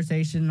started a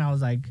conversation and I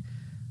was like,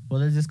 well,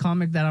 there's this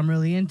comic that I'm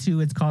really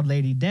into. It's called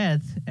Lady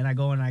Death. And I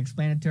go and I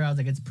explain it to her. I was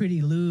like, it's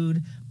pretty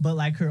lewd, but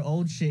like her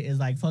old shit is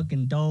like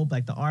fucking dope.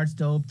 Like the art's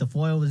dope. The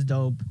foil is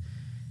dope.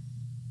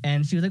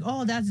 And she was like,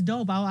 oh, that's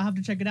dope. I'll have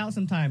to check it out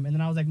sometime. And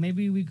then I was like,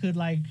 maybe we could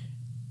like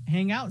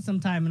hang out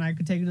sometime and I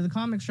could take you to the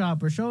comic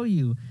shop or show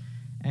you.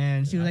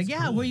 And she was like,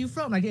 yeah, where you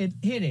from? Like, it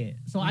hit it.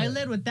 So I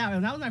led with that.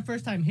 And that was my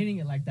first time hitting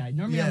it like that.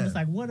 Normally, I'm Yeah. just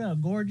like, what up,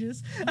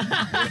 gorgeous?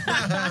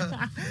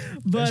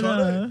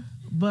 Sure.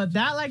 But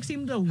that, like,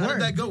 seemed to How work.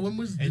 did that go? When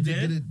was It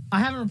did? it? I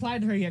haven't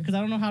replied to her yet because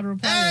I don't know how to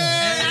reply to her.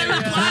 Hey,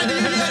 reply to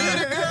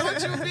you, girl.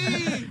 What you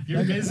mean?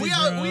 You're busy, We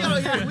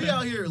bro.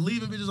 out here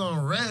leaving bitches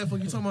on red.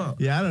 What you talking about?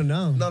 Yeah, I don't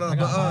know. No, got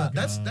but hot.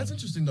 that's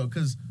interesting though,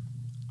 because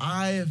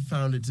I have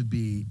found it to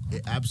be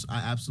I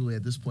absolutely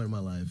at this point in my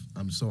life,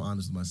 I'm so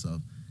honest with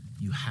myself.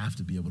 You have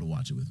to be able to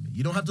watch it with me.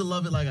 You don't have to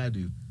love it like I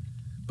do,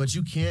 but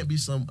you can't be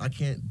I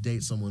can't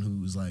date someone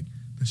who's like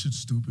that shit's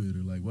stupid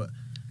or like what.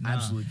 Nah.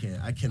 Absolutely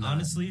can't. I cannot.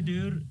 Honestly,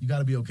 dude, you got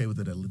to be okay with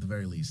it at the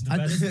very least.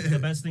 the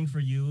best thing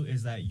for you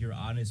is that you're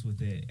honest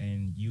with it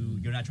and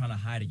you're not trying to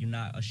hide it. You're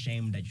not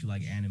ashamed that you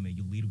like anime.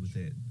 You lead with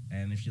it.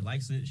 And if she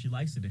likes it, she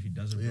likes it. If she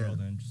doesn't, Yeah. girl,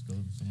 then just go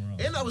somewhere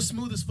else. And I was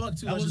smooth as fuck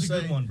too. That I was just a good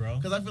saying, one, bro.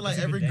 Because I feel like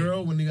That's a every good date.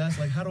 girl, when you guys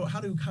like, how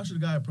should a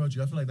guy approach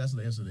you? I feel like that's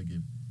the answer they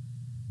give.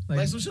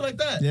 Like some shit like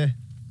that. Yeah.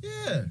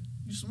 Yeah.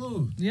 You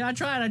smooth. Yeah, I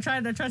tried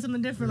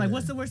something different. Like,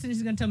 what's the worst thing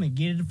she's gonna tell me?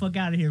 Get it the fuck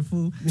out of here,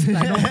 fool.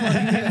 Like, don't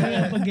fucking hit me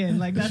up again.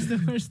 Like, that's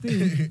the worst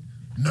thing.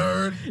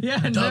 Nerd. Yeah,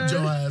 Dubbed nerd.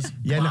 your ass.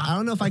 Yeah, no, I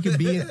don't know if I could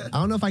be. I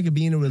don't know if I could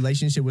be in a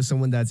relationship with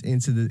someone that's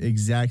into the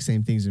exact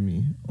same things as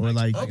me, or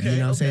like, Okay, you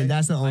know, what I'm saying okay.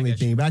 that's the only get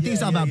you. thing. But I think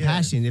it's all Yeah, about yeah.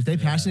 passion. If they're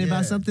passionate Yeah.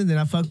 about something, then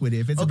I fuck with it.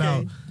 If it's Okay.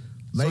 about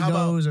So how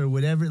about- Legos or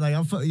whatever. Like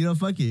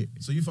fuck it.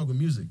 So you fuck with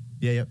music.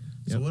 Yeah, yep.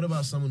 So what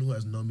about someone who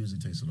has no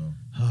music taste at all?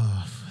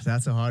 Oh,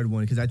 that's a hard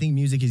one because I think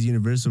music is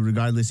universal,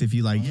 regardless if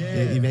you like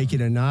Yeah. you make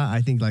it or not.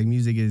 I think like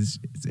music is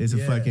it's a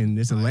Yeah. fucking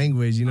it's a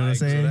language. You know what I'm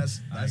So saying?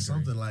 that's I agree.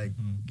 something like.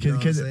 You know what I'm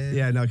Because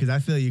saying? because I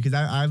feel you because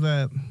I've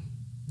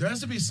There has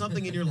to be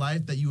something in your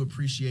life that you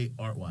appreciate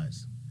art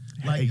wise.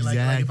 Like if I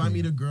Exactly.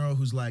 meet a girl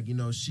who's like, you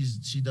know,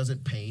 she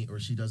doesn't paint or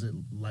she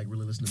doesn't like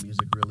really listen to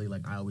music really.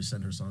 Like I always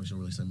send her songs, she don't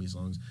really send me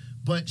songs.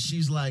 But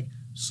she's like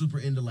super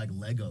into like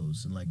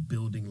Legos and like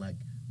building like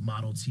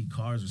Model T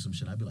cars or some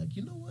shit. I'd be like,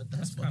 you know what?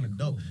 That's kinda fucking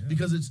cool, dope. yeah.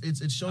 Because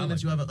it's showing I that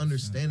like you have an Legos,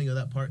 understanding of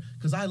that part.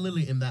 Because I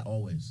literally am that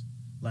always.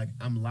 Like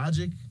I'm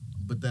logic,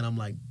 but then I'm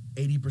like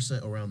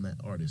 80% around that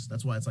artist.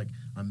 That's why it's like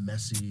I'm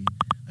messy.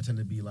 I tend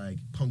to be like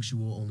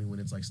punctual only when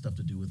it's like stuff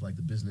to do with like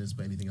the business,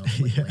 but anything else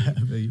like Yeah, late. I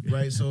feel you.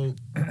 Right? So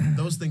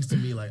those things to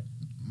me, like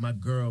my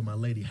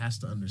lady has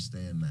to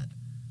understand that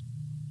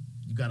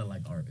you gotta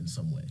like art in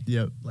some way.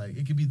 Yep. Like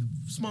it could be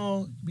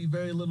small, it could be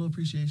very little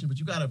appreciation, but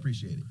you gotta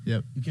appreciate it.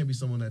 Yep. You can't be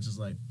someone that's just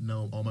like,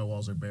 no, all my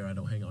walls are bare, I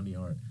don't hang on the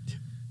art.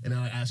 And then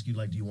I ask you,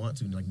 like, do you want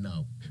to? And you're like,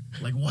 no.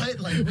 Like,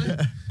 what? Like,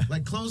 what?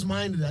 Like,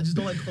 closed-minded. I just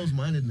don't like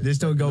closed-mindedness. This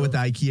don't Like, go you with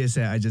the know, IKEA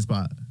set I just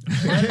bought.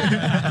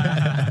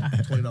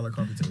 $20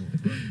 coffee table.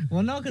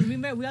 Well, no, because we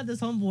got this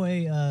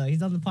homeboy.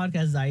 He's on the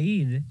podcast,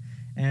 Zaid,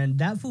 and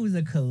that fool's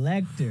a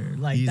collector.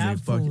 Like He's that a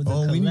fucking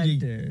fool's a we need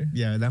collector. to,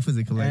 yeah, that was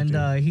a collector.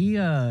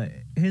 And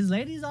his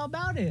lady's all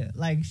about it.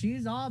 Like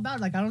she's all about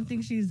it. Like I don't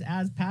think she's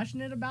as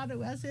passionate about it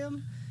as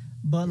him,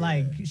 but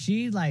like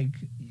she like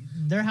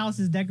their house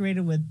is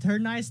decorated with her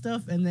nice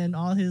stuff, and then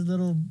all his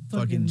little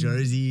fucking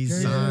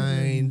jerseys,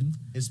 sign.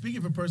 And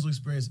speaking from personal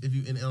experience, if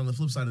you and on the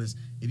flip side of this,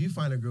 if you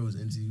find a girl who's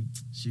into you,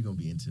 she gonna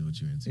be into what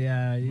you're into.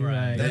 Yeah, you're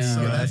Right. right. That's yeah.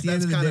 so Yeah, that's at the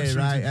end of the kinda day, true,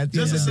 right? too. At the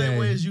Just end the of the same day.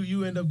 way as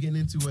you end up getting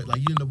into it, like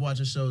you end up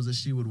watching shows that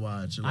she would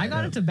watch. or I like,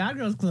 got into Bad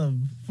Girls Club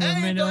for a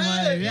Hey, minute. go of my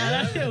ahead. life. Yeah,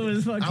 that shit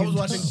was fucking. I was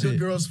watching dope. Good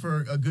Girls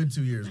for a good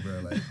 2 years, bro.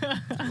 Like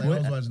I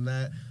was watching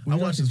that. We I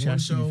were watched watching this one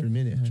Trash TV show. for a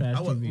minute. Huh? Trash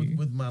TV.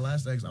 With my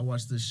last ex, I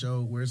watched this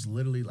show where it's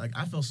literally like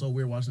I felt so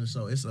weird watching the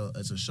show. It's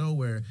a show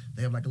where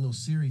they have like a little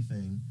Siri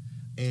thing,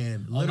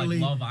 and literally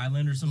like Love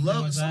Island or something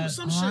like that.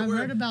 some Oh, shit I've where,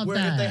 heard about where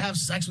that. if they have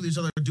sex with each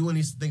other or do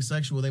anything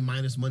sexual, they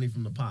minus money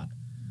from the pot.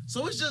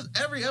 So it's just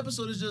every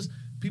episode is just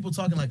people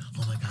talking like,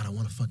 oh my god, I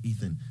want to fuck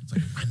Ethan. It's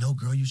like, I know,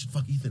 girl, you should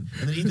fuck Ethan.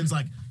 And then Ethan's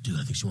like, dude,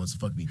 I think she wants to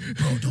fuck me.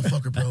 Bro, don't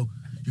fuck her, bro.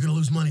 You're gonna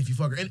lose money if you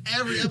fuck her. And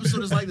every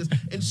episode is like this.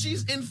 And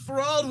she's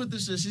enthralled with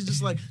this shit. She's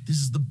just like, this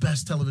is the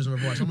best television I've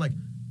ever watched. I'm like,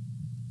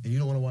 and you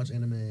don't want to watch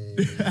anime?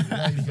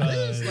 Like,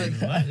 please, like,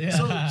 What?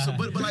 Yeah.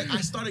 but like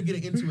I started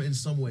getting into it in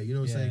some way. You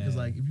know what I'm saying? Because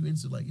Yeah. like if you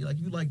into like you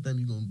like them,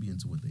 you're gonna be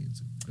into what they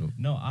into.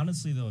 No,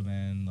 honestly though,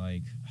 man,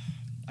 like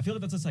I feel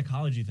like that's a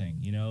psychology thing,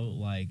 you know?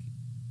 Like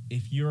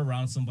if you're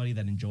around somebody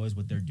that enjoys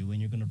what they're doing,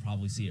 you're gonna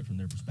probably see it from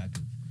their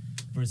perspective.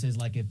 Versus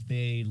like if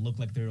they look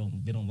like they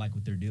don't like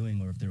what they're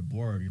doing, or if they're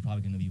bored, you're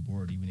probably gonna be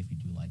bored even if you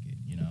do like it,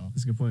 you know?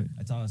 That's a good point.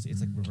 It's honestly it's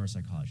like reverse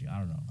psychology. I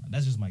don't know.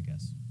 That's just my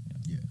guess. You know?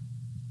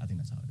 Yeah. I think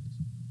that's how it is.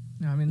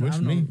 No, I mean, Works I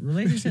don't for know. me.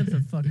 Relationships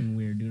are fucking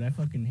weird, dude. I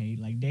fucking hate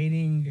like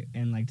dating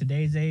and like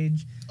today's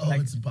age. Oh,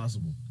 like, it's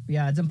impossible.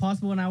 yeah, it's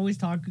impossible. And I always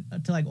talk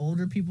to like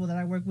older people that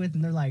I work with,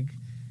 and they're like,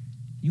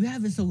 "You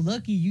have it so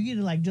lucky. You get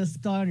to like just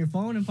start on your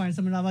phone and find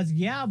someone else."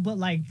 Yeah, but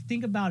like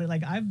think about it.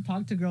 Like I've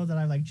talked to girls that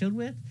I've like chilled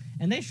with,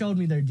 and they showed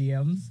me their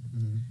DMs.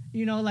 Mm-hmm.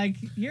 You know, like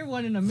you're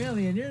one in a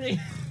million. You're like,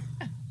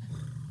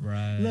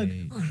 Right. look,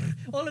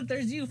 oh look,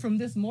 there's you from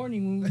this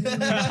morning. When we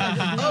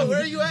Oh,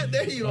 where are you at?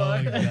 There you Oh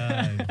are. my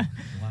god.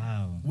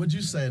 Wow. What'd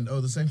you send? Oh,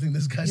 the same thing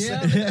this guy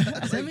yeah,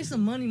 said. send me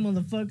some money,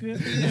 motherfucker.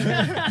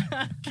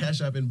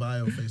 Cash App in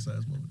bio, face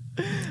ass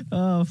moment.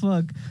 Oh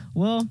fuck.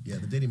 Well, Yeah,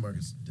 the dating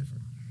market's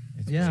different.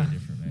 It's yeah, very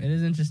different, man. it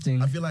is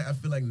interesting. I feel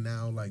like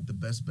now like the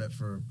best bet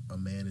for a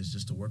man is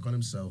just to work on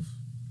himself.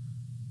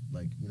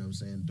 Like, you know what I'm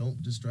saying?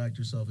 Don't distract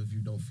yourself if you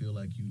don't feel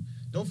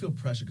feel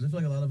pressure. Because I feel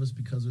like a lot of us,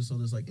 because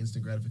there's like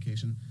instant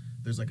gratification,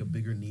 there's like a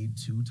bigger need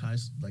to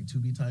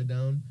be tied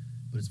down,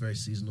 but it's very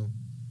seasonal,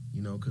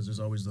 you know, because there's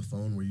always the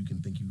phone where you can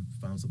think you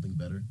found something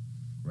better,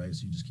 right?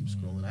 So you just keep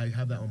scrolling. I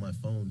have that on my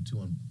phone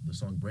too, on the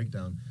song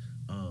Breakdown.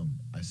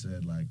 I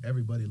said like,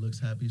 everybody looks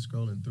happy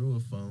scrolling through a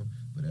phone,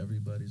 but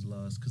everybody's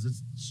lost. Because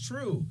it's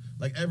true.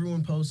 Like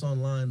everyone posts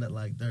online that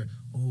like the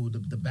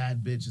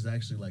bad bitch is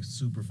actually like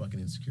super fucking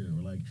insecure,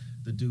 or like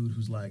the dude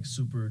who's like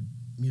super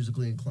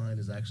musically inclined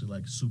is actually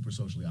like super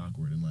socially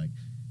awkward, and like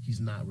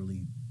he's not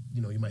really,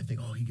 you know, you might think,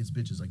 oh, he gets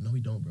bitches. Like, no, he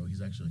don't, bro.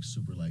 He's actually like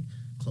super like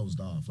closed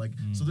off. Like,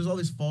 so there's all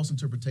these false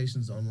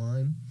interpretations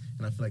online,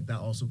 and I feel like that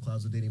also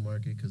clouds the dating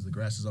market, because the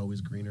grass is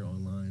always greener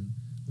online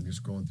when you're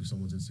scrolling through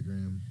someone's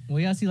Instagram. Well,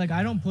 yeah, see, like,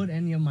 I don't put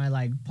any of my,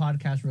 like,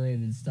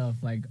 podcast-related stuff,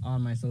 like,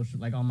 on my social,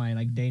 like, on my,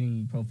 like,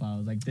 dating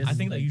profiles. Like, this I is,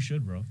 think like, that you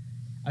should, bro.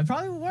 I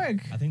probably would work.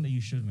 I think that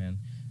you should, man.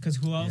 Because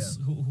who else?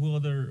 Who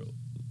other?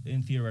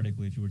 And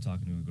theoretically, if you were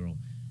talking to a girl,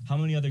 how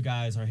many other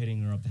guys are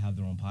hitting her up to have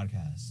their own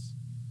podcasts?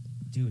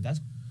 Dude,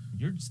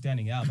 you're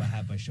standing out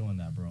by showing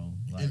that, bro.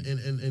 Like, and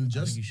I think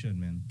just you should,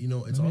 man. you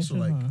know, it's Maybe I also should,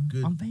 like huh?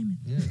 good. I'm famous.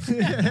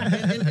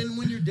 Yeah. and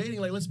when you're dating,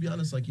 like, let's be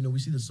honest, like, you know, we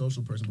see the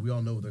social person, but we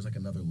all know there's like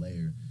another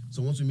layer.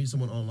 So once we meet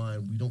someone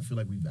online, we don't feel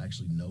like we've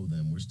actually know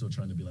them. We're still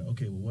trying to be like,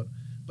 okay, well, what?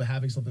 But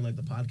having something like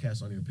the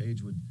podcast on your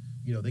page would,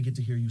 you know, they get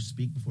to hear you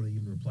speak before they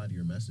even reply to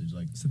your message.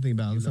 Like, Something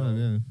about all you the time,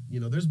 know, yeah. you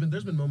know, there's been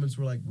moments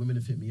where like women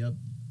have hit me up,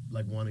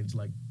 like wanting to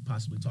like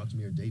possibly talk to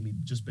me or date me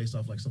just based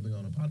off like something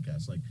on a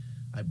podcast. Like,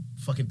 I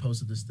fucking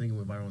posted this thing and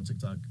went viral on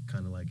TikTok,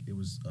 kind of like it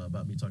was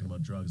about me talking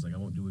about drugs. Like, I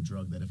won't do a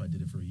drug that if I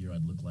did it for a year,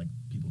 I'd look like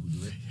people who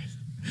do it.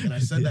 And I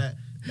said that,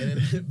 and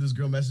then this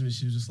girl messaged me.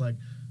 She was just like,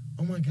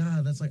 "Oh my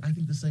god, that's like I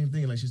think the same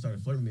thing." And like she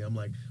started flirting with me. I'm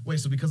like,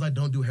 "Wait, so because I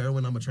don't do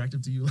heroin, I'm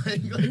attractive to you?"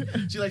 like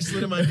she like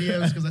slid in my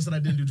DMs because I said I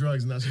didn't do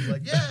drugs, and now she's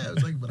like, "Yeah." I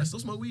was like, "But I still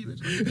smoke weed."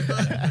 Bitch.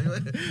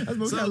 I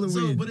smoke hella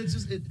weed. But it's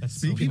just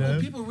Speaking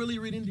of- people really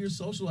read into your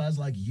social as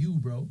like you,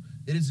 bro.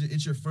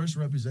 It's your first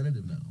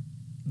representative now.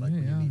 Like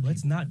when you Yeah. meet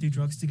Let's people. not do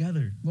drugs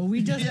together. Well,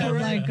 we just Yeah, put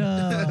right.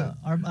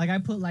 like I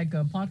put like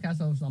a podcast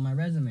host on my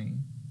resume.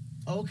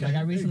 Okay, Like I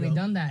there you recently go.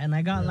 done that, and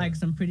I got Yeah. like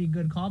some pretty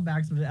good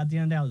callbacks. But at the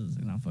end of the day, I was just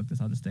like, no, fuck this,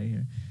 I'll just stay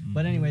here.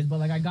 But anyways, but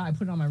like I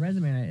put it on my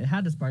resume, and it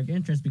had to spark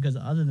interest because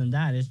other than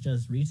that, it's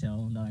just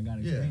retail that I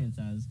got Yeah. experience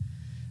as.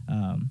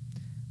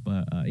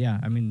 Yeah,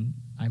 I mean,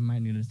 I might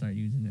need to start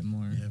using it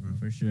more. Yeah, bro.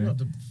 For You sure. don't have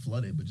to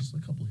flood it, but just a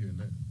couple here and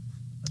there.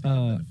 I think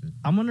it'll benefit.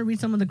 I'm gonna read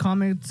some of the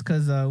comments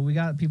because we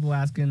got people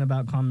asking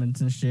about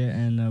comments and shit,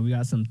 and we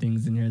got some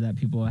things in here that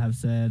people have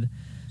said.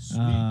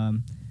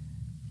 Sweet.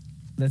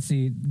 Let's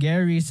see.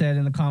 Gary said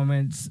in the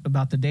comments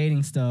about the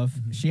dating stuff,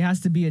 she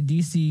has to be a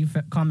DC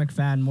comic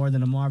fan more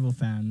than a Marvel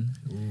fan.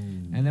 Ooh.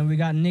 And then we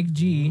got Nick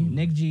G.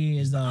 Nick G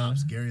is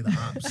Ops, Gary the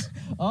Ops.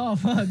 oh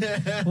fuck.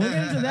 We'll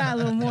get into that a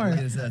little more. We'll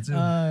get into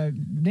that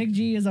too. Nick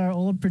G is our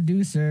old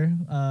producer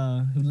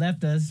who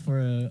left us for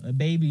a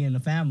baby and a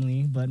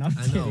family, but I'm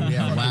I know, kidding.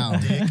 yeah,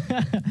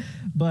 wow.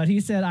 But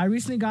he said, I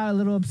recently got a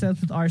little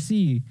obsessed with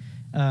RC,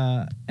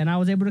 and I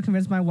was able to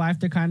convince my wife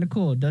they're kind of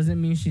cool. Doesn't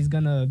mean she's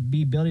going to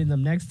be building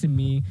them next to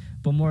me,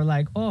 but more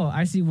like, oh,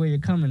 I see where you're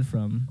coming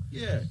from.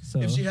 Yeah.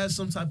 So- If she has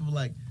some type of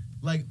like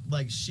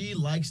she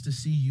likes to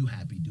see you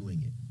happy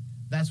doing it.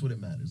 That's what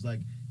it matters. Like,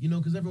 you know,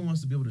 because everyone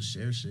wants to be able to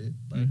share shit.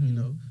 Like, you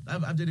know,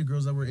 I've dated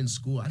girls that were in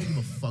school. I didn't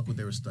give a fuck what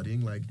they were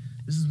studying. Like,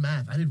 this is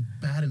math. I did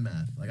bad in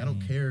math. Like, I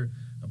don't care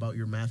about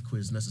your math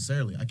quiz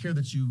necessarily. I care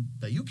that you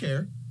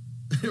care.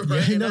 Right? Yeah,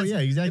 And no, that's- yeah,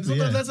 exactly, And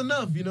sometimes yeah. that's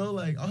enough, you know?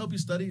 Like, I'll help you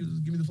study.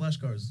 Just give me the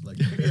flashcards. Like,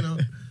 you know?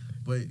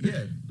 But,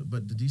 yeah,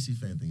 but the DC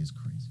fan thing is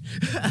crazy.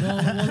 Well,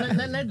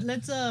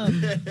 let's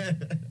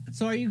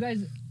so are you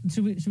guys,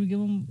 should we give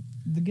them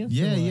the gift?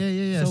 Yeah, or what?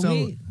 yeah. So, So-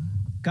 we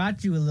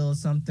got you a little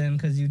something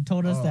because you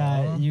told us Aw.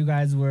 that you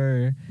guys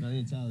were, No, they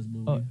didn't tell us,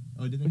 but Oh,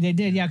 oh, did they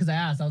did, yeah, because I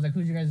asked. I was like,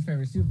 who's your guys'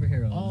 favorite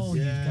superheroes? Oh,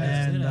 Yeah. you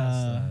guys did And,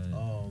 ask that.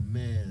 Oh,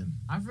 man.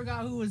 I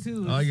forgot who was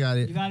who. Oh, I got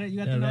it. You got it? You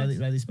got Yeah, the Riley, notes?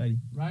 Riley Spidey.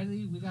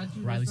 Riley, we got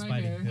you. Riley That's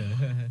right Spidey.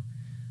 here.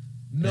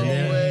 No And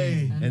then-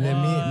 way. And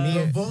then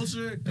The me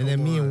vulture? and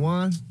then me and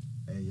Juan.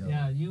 Hey, yo.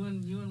 Yeah, you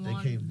and They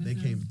Juan, came. They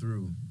this came is-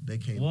 through. They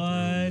came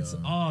What? through.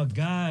 yo. Oh,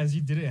 guys, you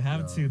didn't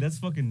have Yeah. to. That's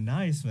fucking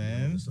nice, Hold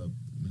man. this up. Let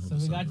me hold So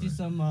this we up, got you right?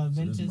 some So this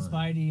vintage is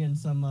mine. Spidey and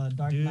some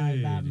Dark Knight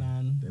Dude.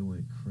 Batman. They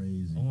went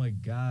crazy. Oh my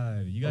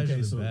god, you guys are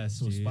the so, best,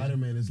 So dude.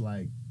 Spider-Man is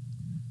like,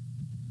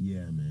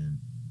 yeah, man.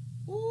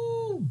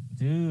 Ooh.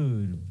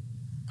 Dude.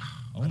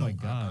 Oh I my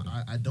don't- god.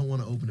 I don't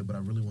want to open it, but I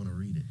really want to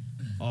read it.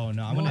 Oh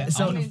no, I'm Well, gonna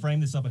so- I'm gonna frame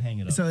this up and hang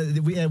it up. So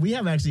we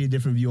have actually a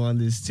different view on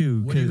this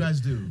too. What do you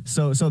 'cause- guys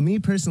do? So me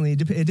personally,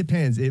 it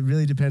depends. It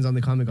really depends on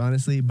the comic,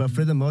 honestly. But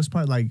for the most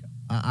part, like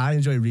I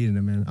enjoy reading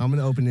it, man. I'm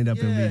gonna open it up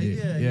and read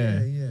it. Yeah.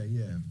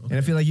 And Okay.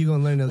 I feel like you're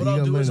gonna learn. what You're I'll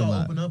gonna do learn is a I'll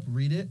lot. open up,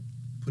 read it,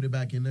 put it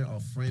back in there. I'll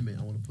frame it.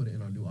 I want to put it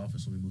in our new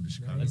office when we move to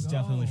Chicago. Let's go.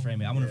 definitely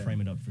frame it. I'm gonna Yeah.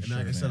 frame it up for And sure.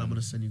 like I said, man. I'm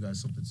gonna send you guys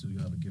something too.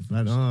 You'll have a gift.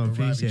 Right for on,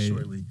 arriving appreciate it.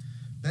 shortly.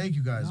 Thank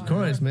you guys. Of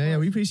course, man. Yeah,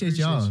 we appreciate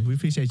y'all. Appreciate you. We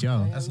appreciate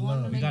y'all. That's we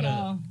wanted love.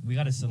 to we make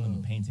gotta send them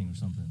a painting or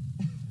something.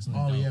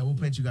 Something Oh dope. yeah, we'll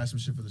paint you guys some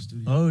shit for the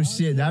studio. Oh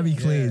shit, that'd be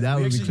clean. Yeah. That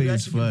We would be actually- clean we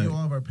as actually give you fuck.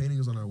 all of our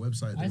paintings on our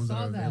website, the I ones that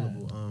saw are that.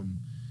 available.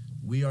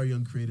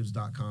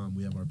 weareyoungcreatives.com.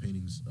 We have our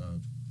paintings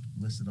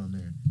listed on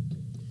there.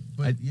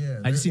 But yeah,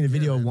 I just seen a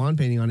video of man. Juan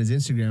painting on his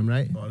Instagram,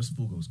 right? Oh, this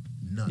fool goes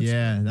nuts.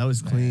 Yeah, man. that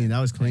was clean. That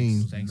was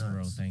clean. Thanks, bro.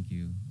 Nuts. Thank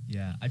you.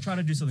 Yeah, I try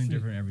to do something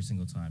different every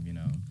single time. You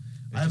know, it's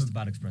I have- just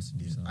about expressing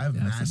Yeah, yourself. I have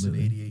Yeah, massive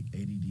absolutely.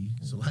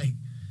 ADD. So like,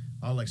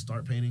 I'll like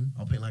start painting.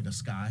 I'll paint like a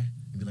sky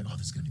and be like, oh,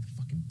 this is gonna be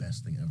the fucking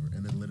best thing ever.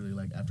 And then literally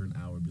like after an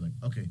hour, be like,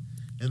 okay.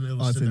 And then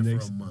it'll On to sit the there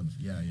next. for a month.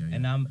 Yeah.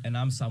 And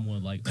I'm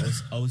someone like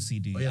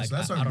OCD. Oh, yeah, Like, so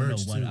that's our I don't know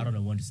merch, when too. I don't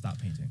know when to stop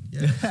painting.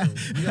 Yeah. So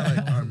we got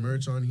like our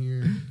merch on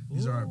here.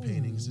 These are our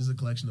paintings. This is a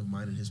collection of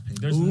mine and his paintings.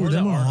 There's Ooh, more that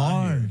them are aren't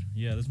on hard. here.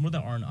 Yeah, there's more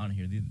that aren't on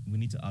here. We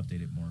need to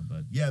update it more,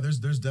 but Yeah,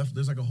 there's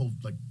like a whole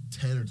like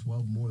 10 or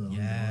 12 more that aren't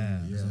yeah,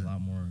 on here. there's a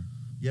lot more.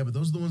 Yeah, but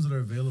those are the ones that are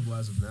available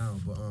as of now.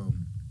 But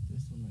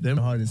This one right Them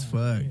here. hard as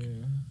fuck. Yeah.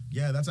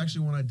 yeah, that's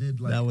actually one I did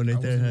like That one right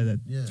I there was had in- that.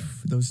 Yeah.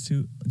 Those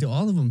two. Dude,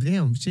 all of them.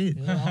 Damn, shit.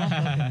 They're all fucking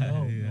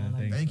dope, Yeah, man.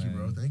 Like, thanks. Thank you, man.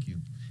 bro. Thank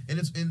you. And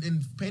it's and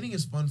painting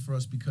is fun for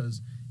us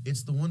because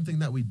it's the one thing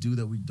that we do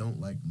that we don't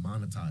like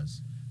monetize.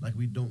 Like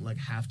we don't like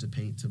have to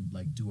paint to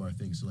like do our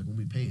thing. So like when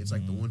we paint, it's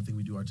like the one thing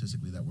we do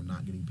artistically that we're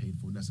not getting paid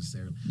for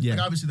necessarily. Yeah.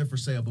 Like obviously they're for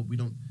sale, but we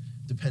don't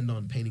depend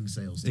on painting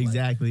sales to like,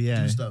 Exactly,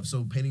 yeah. do stuff.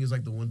 So painting is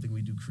like the one thing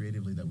we do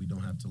creatively that we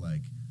don't have to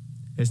like.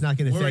 It's not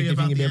going to Worry affect if you're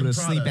about going to be the able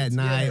to end sleep at product.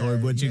 night or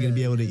what you're going to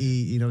be able to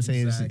eat. You know what I'm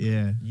saying? Exactly.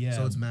 Yeah. Yeah.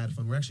 So it's mad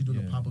fun. We're actually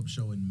doing Yeah. a pop-up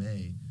show in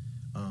May.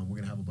 We're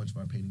gonna have a bunch of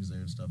our paintings there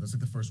and stuff. That's like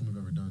the first one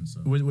we've ever done. So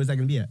Where's that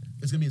going to be at?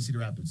 it's gonna be in Cedar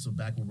Rapids, so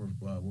back where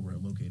we're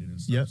located and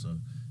stuff. Yep. So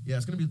yeah,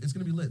 it's gonna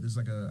be lit. There's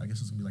like I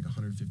guess it's gonna be like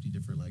 150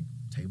 different like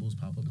tables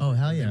pop up. Oh,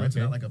 hell yeah, They rented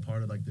okay. out like a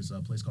part of like this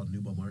place called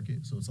Nubo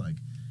Market. So it's like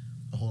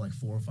a whole like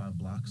 4 or 5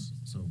 blocks.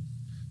 So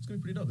it's gonna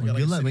be pretty dope. They Well, got,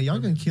 good like, a luck, man. city Y'all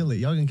permit. gonna kill it.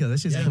 Y'all gonna kill it.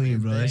 That's just Yeah, clean,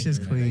 man. bro. That's Thank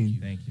just you, clean.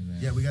 Thank you,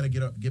 man. Yeah, we gotta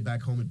get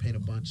back home and paint a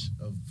bunch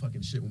of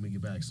fucking shit when we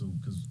get back. So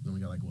because we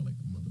only got like a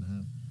month and a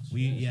half.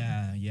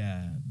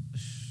 Yeah.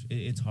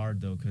 It's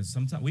hard though, because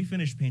sometimes we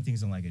finish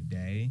paintings in like a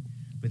day,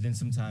 but then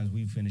sometimes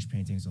we finish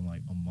paintings in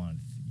like a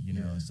month. You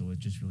know, Yeah. so it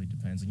just really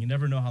depends, and you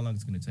never know how long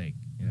it's gonna take.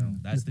 You know,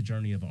 that's the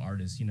journey of an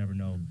artist. You never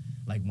know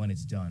like when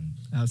it's done.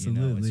 You know,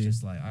 Absolutely. it's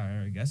just like, all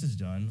right, I guess it's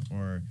done,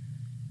 or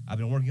I've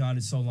been working on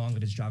it so long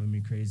that it's driving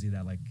me crazy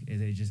that like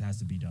it just has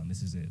to be done.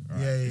 This is it. All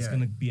right, Yeah, it's yeah.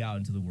 gonna be out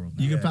into the world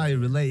now. You Yeah. could probably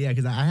relate, yeah,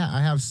 because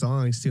I have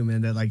songs too,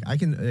 man. That like I've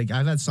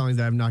had songs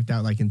that I've knocked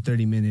out like in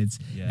 30 minutes,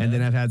 Yeah. and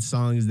then I've had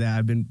songs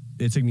that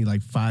it took me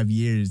like 5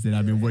 years that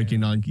I've been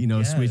working on,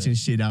 Yeah. switching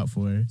shit out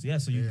for. So,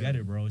 so you Yeah. get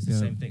it, bro. It's the Yeah.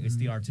 same thing. It's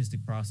the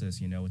artistic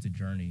process. You know, it's a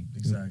journey.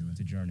 Exactly.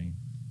 It's a journey.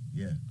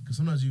 Yeah, because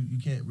sometimes you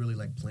can't really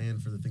like plan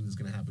for the thing that's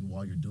gonna happen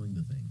while you're doing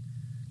the thing.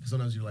 Because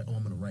sometimes you're like, oh,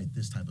 I'm gonna write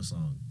this type of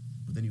song,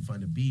 but then you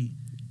find a beat,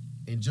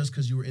 and just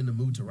because you were in the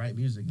mood to write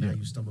music, now Yeah.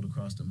 you stumbled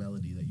across a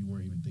melody that you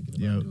weren't even thinking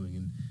about Yep. doing,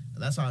 and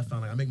that's how I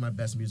found like I make my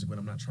best music when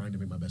I'm not trying to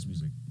make my best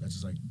music. That's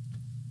just like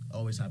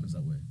always happens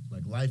that way.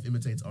 Like life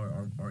imitates art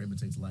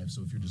imitates life.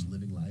 So if you're just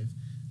living life,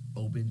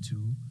 open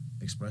to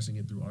expressing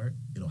it through art,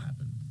 it'll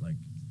happen. Like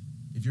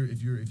if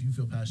you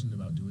feel passionate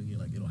about doing it,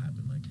 like it'll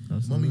happen. Like the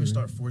moment Absolutely. you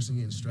start forcing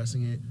it and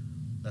stressing it,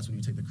 that's when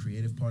you take the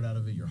creative part out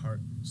of it. Your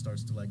heart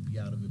starts to like be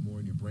out of it more,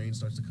 and your brain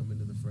starts to come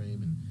into the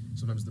frame. And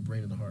sometimes the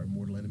brain and the heart are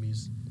mortal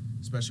enemies,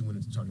 especially when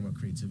it's talking about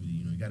creativity.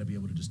 You know, you got to be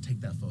able to just take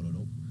that photo.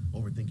 Don't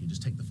overthink it.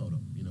 Just take the photo.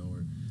 You know,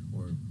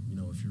 or you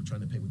know, if you're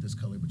trying to paint with this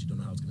color but you don't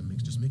know how it's gonna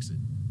mix, just mix it.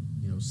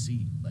 You know,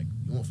 see. Like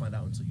you won't find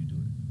out until you do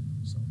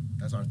it. So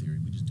that's our theory.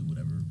 We just do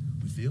whatever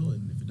we feel,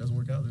 and if it doesn't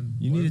work out, then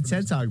You need a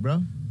TED Talk,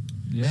 bro.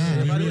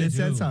 Yeah, you I need really a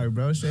TED do. Talk,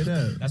 bro. Straight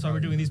up. That's why we're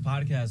doing these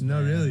podcasts. No,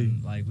 man. really.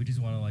 Like we just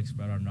want to like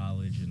spread our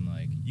knowledge, and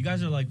like you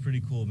guys are like pretty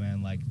cool,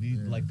 man. Like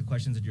like the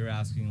questions that you're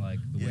asking, like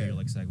the way Yeah. you're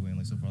like segueing,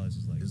 like so far this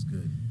is like It's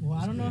good. Well,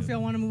 I don't know if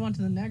y'all want to move on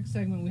to the next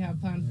segment we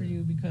have planned for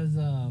you because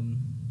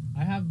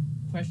I have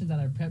questions that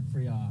I prepped for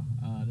y'all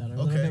that are a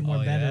little Okay. bit more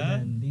Oh, better yeah?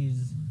 than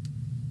these.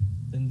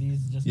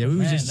 Yeah, we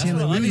was Man, just that's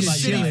chilling. what I We mean was by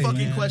just you Shitty guys, chilling.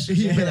 fucking man.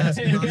 questions. you've been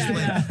asking on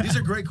Yeah. Slam. These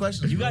are great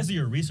questions. You bro. guys do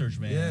your research,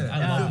 man. Yeah, I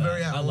feel love very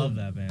that. at I home. love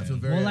that, man. I feel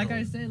very Well, at like home.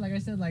 I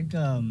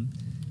said,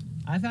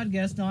 I've had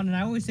guests on, and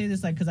I always say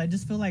this, like, because I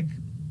just feel like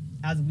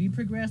as we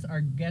progress,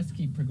 our guests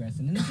keep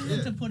progressing. And this isn't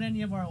Yeah. to put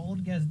any of our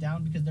old guests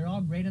down because they're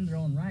all great in their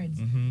own rights.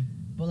 Mm-hmm.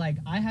 But like,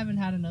 I haven't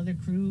had another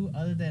crew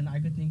other than I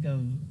could think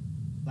of,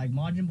 like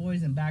Modern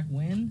Boys and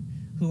Backwind,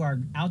 who are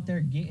out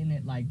there getting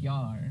it like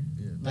y'all are.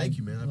 Yeah, Like- thank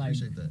you, man. I like,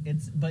 appreciate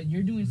that. But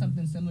you're doing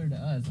something similar to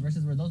us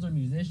versus where those are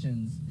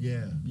musicians.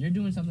 Yeah, You're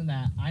doing something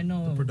that I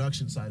know. the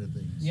production side of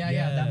things. yeah,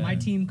 that my Yeah.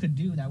 team could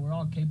do, that we're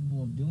all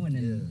capable of doing,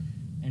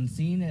 and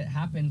seeing it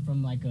happen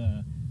from like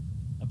a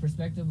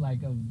perspective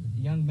like of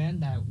young men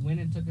that went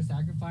and took a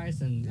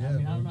sacrifice. And I Yeah,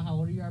 mean, I bro. don't know how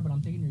old you are, but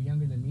I'm thinking you're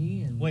younger than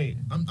me. And Wait,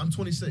 I'm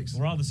 26.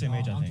 we're all the same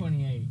age, I I'm think.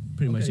 28.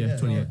 Pretty much, Okay, yeah, yeah.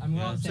 28. I mean,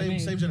 we're all the Same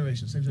age.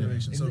 generation. So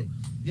Is it-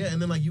 yeah, and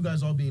then like you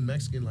guys all being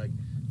Mexican, like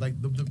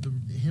the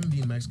him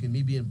being Mexican,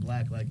 me being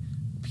black, like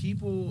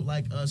people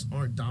like us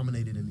aren't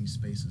dominated in these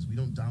spaces. We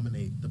don't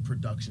dominate the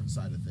production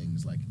side of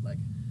things like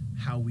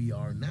how we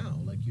are now.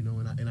 Like, you know,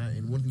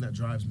 and one thing that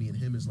drives me and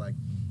him is like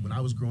when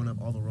I was growing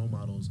up, all the role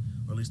models,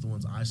 or at least the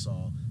ones I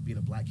saw, being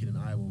a black kid in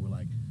Iowa, were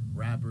like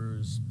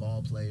rappers,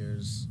 ball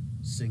players,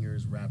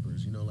 singers,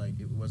 rappers. You know, like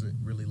it wasn't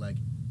really like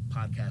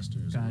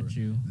podcasters Got or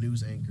you.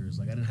 news anchors.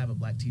 Like I didn't have a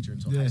black teacher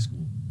until Yeah. high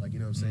school. Like, you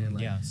know what I'm saying?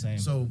 Like, Yeah, same.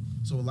 So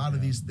a lot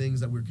of these things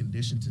that we're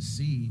conditioned to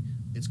see,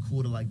 it's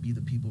cool to like be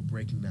the people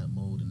breaking that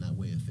mold and that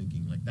way of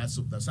thinking. Like that's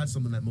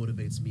something that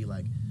motivates me.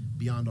 Like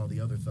beyond all the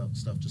other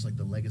stuff, just like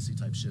the legacy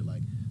type shit.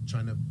 Like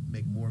trying to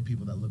make more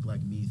people that look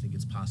like me think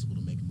it's possible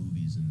to make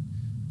movies and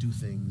do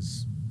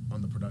things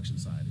on the production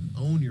side and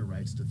own your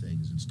rights to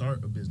things and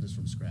start a business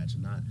from scratch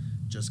and not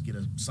just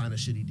sign a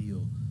shitty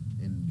deal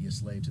and be a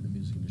slave to the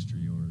music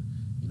industry or,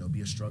 you know,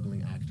 be a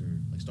struggling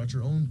actor. Like start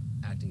your own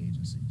acting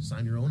agency,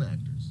 sign your own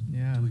actors,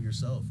 Yeah. do it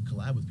yourself,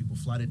 collab with people,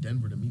 fly to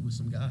Denver to meet with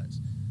some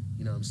guys.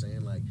 You know what I'm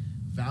saying? Like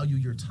value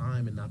your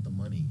time and not the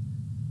money,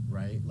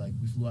 right? Like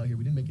we flew out here,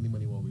 we didn't make any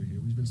money while we were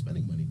here. We've been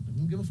spending money. Like, we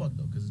don't give a fuck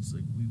though, because it's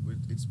like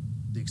it's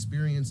the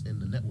experience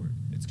and the network.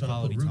 It's trying to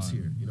quality put roots time.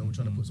 here. You know, we're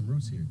trying to put some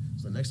roots here.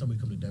 So the next time we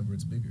come to Denver,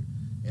 it's bigger.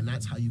 And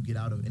that's how you get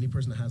out of any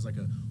person that has like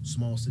a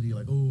small city,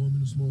 like, oh, I'm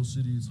in a small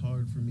city, it's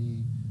hard for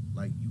me.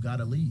 like you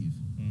gotta leave,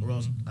 or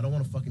else I don't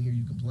want to fucking hear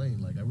you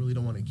complain. Like I really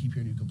don't want to keep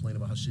hearing you complain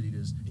about how shitty it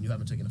is, and you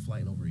haven't taken a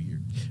flight in over a year.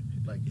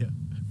 Like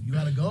you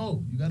gotta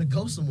go. You gotta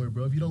go somewhere,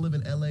 bro. If you don't live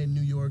in LA,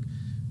 New York,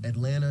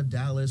 Atlanta,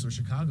 Dallas, or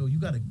Chicago, you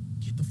gotta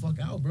get the fuck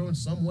out, bro, in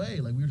some way.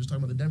 Like we were just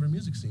talking about the Denver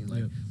music scene.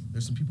 Like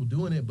there's some people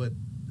doing it, but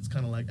it's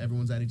kind of like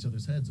everyone's at each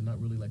other's heads and not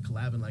really like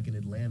collabing like in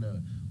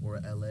Atlanta or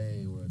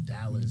LA or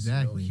Dallas,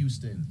 Exactly.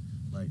 Houston.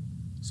 Like,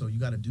 so you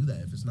got to do that.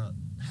 If it's not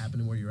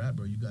happening where you're at,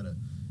 bro, you got to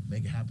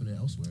make it happen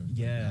elsewhere.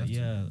 Yeah,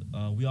 yeah.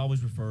 We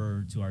always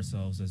refer to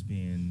ourselves as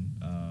being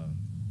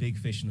big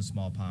fish in a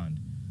small pond.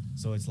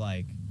 So it's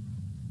like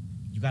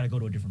you got to go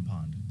to a different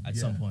pond at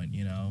some point,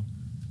 you know.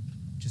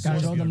 Just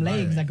Gotta so roll you them to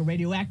legs ride. like a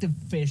radioactive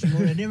fish and go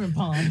to a different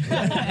pond.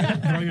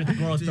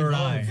 grow a third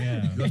eye.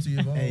 Yeah. You have to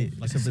evolve. Hey,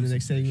 Like so for the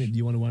next segment, do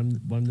you want to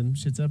warm them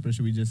shits up, or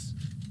should we just?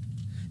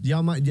 Do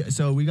y'all mind?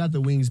 So we got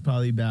the wings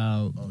probably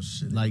about Oh,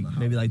 shit. like in the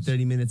maybe like house.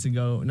 30 minutes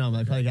ago. No,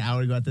 like probably like an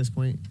hour ago at this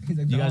point. He's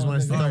like, Do you guys "No,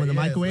 want us to okay." throw them in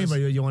the Alright, yeah, microwave, or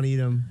let's- you want to eat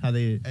them how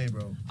they? Hey,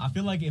 bro. I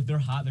feel like if they're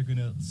hot, they're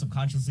gonna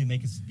subconsciously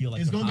make us feel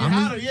like It's they're going to be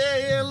hot. hotter.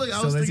 Yeah. Look, I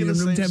So was let's thinking eat the them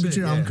same room temperature.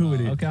 shit. I'm Yeah. cool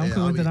with it. Okay, I'm Yeah,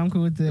 cool I'll with it. be- I'm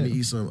cool with Let me it.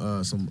 eat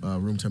some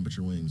room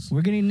temperature wings.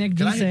 We're getting Nick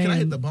Can G I saying.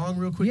 hit the bong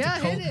real quick? Yeah,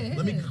 to coat, hit it,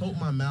 Let me hit it. coat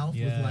my mouth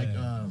with Yeah. like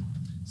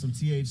some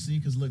THC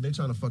because look, they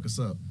trying to fuck us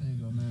up. There you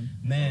go, man.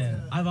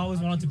 Man, I've always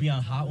wanted to be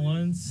on Hot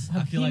Ones.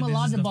 I feel like this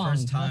is the Olajuwon.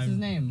 first That's his time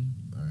name.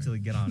 All right. to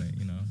get on it.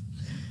 You know,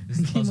 this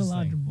is the Hakeem closest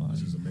thing. Olajuwon.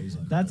 This is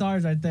amazing. That's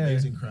ours right there.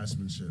 Amazing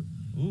craftsmanship.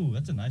 Ooh,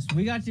 that's a nice one.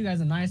 We got you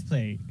guys a nice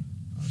plate.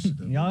 Oh, shit,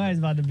 that Y'all guys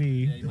about to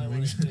be.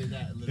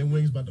 them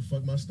wings about to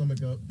fuck my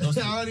stomach up. Those,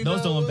 I already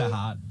those don't know. look that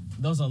hot.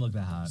 Those don't look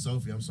that hot.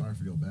 Sophie, I'm sorry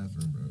for your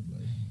bathroom, bro.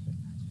 Like,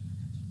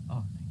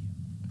 Oh,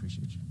 thank you.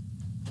 Appreciate you.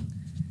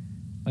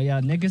 Oh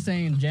yeah, Nick is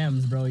saying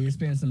gems, bro. You're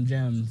spitting some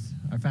gems.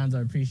 Our fans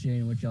are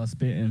appreciating what y'all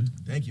spitting.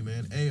 thank you,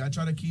 man. Hey, I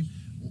try to keep.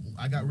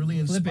 I got really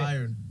Flip it.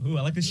 inspired. Ooh,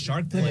 I like this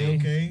shark Flip play. it.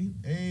 Okay.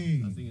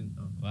 Hey.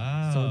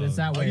 Wow. So it's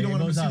that Oh, way. you don't It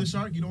want them to goes see up. the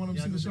shark? You don't want them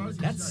to see the shark?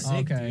 That's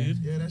sick, Okay. dude.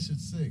 Yeah, that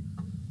shit's sick.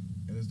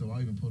 And it's dope.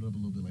 I even pulled it up a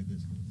little bit like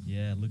this.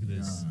 Yeah, look at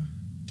this.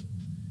 Yeah.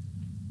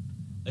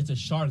 It's a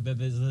shark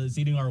that is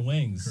eating our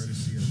wings.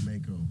 Courtesy of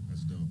Mako.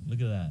 That's dope.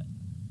 Look at that.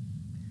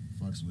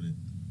 Fucks with it.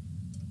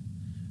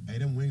 Hey,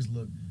 them wings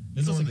look.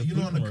 This You know, looks like a you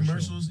know food on the commercial.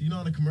 commercials. You know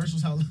on the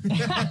commercials how.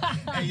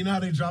 Hey, you know how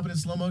they drop it in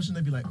slow motion?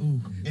 They be like,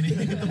 ooh, and it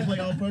hit the play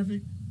all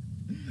perfect.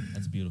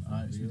 That's beautiful.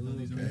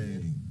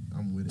 Hey,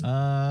 I'm with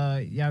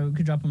it. Yeah, we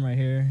could drop them right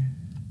here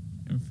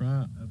in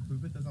front. we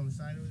put those on the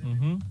side over there?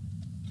 Mm-hmm.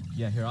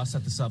 Yeah, here, I'll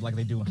set this up like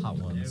they do in Hot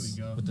Ones.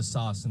 There we go. With the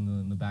sauce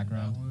in the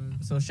background.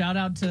 So shout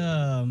out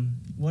to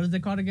what is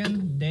it called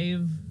again?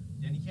 Dave.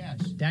 Danny Cash.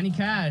 Danny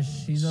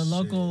Cash. He's a Shit.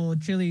 local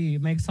chili,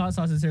 makes hot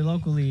sauces here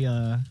locally.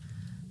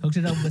 Hooked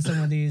it up with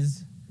some of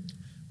these.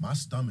 My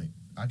stomach.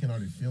 I can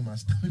already feel my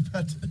stomach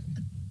about to.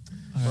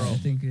 All right, I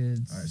think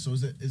it's. All right, so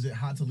is it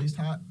hot to least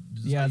hot?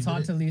 Is this Yeah, how it's you did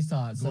hot it? to least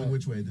hot. So Going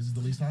which way? This is the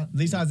least hot?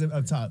 Least odds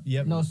up top.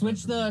 Yep. no,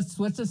 switch the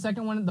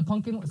second one, the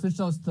pumpkin. Switch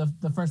those the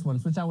first one.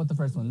 Switch out with the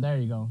first one. There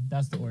you go.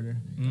 That's the order.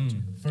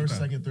 First,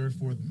 second, third,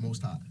 fourth,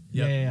 most hot.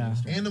 Yeah, yeah,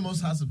 yeah. And the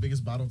most hot's the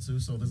biggest bottle too.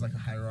 So there's like a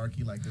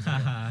hierarchy, like there's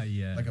like a,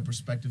 yeah. like a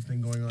perspective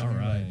thing going on. All here,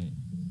 right.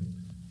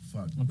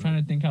 Like, fuck. I'm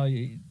trying to think how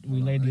we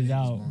laid these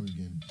out.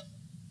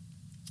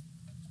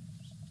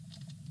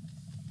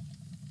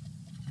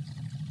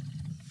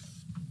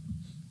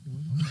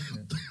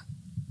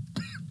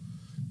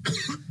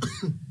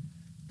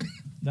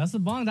 That's the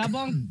bong. That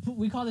bong,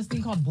 we call this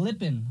thing called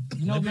blipping.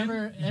 You know,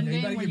 remember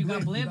Endgame when you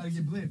got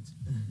blipped?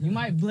 You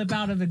might blip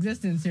out of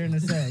existence here in a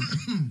sec.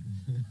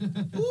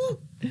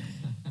 Did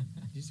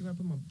you see where I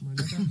put my nut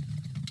down?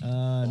 No.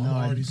 I'm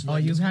already Oh,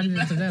 sweating. you've handed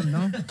it to them,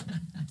 no?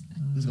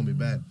 This is gonna be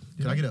bad.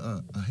 Can I get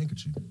a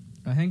handkerchief?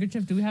 A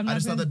handkerchief? Do we have I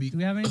just thought napkins? that'd be Do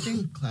we have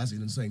anything? classy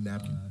and saying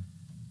napkin.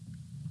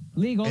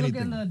 Lee, go look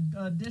anything. in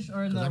the dish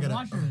or in 'Cause I the gotta-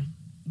 washer,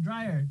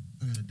 dryer.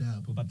 I got a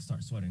dab, We're about to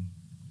start sweating.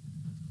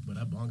 but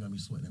that bong got me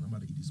sweating. I'm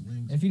about to eat these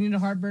wings. If you need a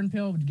heartburn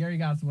pill, Gary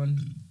got one.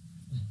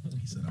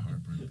 He said a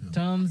heartburn pill.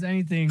 Tums,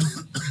 anything.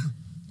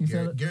 You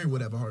Gary, feel- Gary would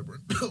have a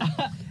heartburn.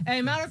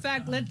 Hey, matter of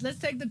fact, let's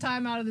take the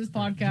time out of this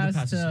pass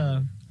podcast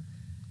this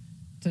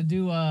to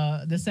do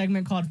the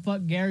segment called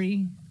 "Fuck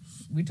Gary."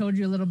 We told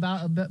you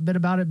a bit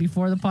about it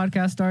before the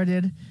podcast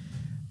started,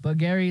 but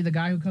Gary, the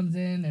guy who comes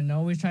in and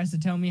always tries to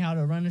tell me how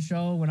to run a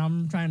show when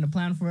I'm trying to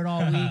plan for it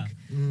all week.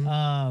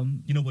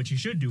 You know what you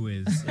should do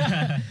is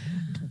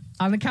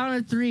On the count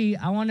of 3,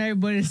 I want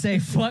everybody to say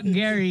 "Fuck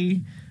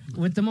Gary"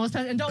 with the most.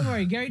 And don't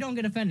worry, Gary don't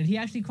get offended. He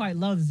actually quite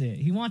loves it.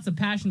 He wants a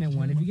passionate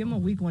one. If you give him a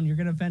weak one, you're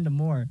gonna offend him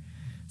more.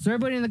 So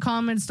everybody in the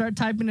comments, start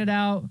typing it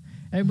out.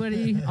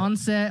 Everybody on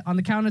set, on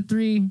the count of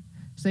 3,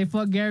 say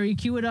 "Fuck Gary."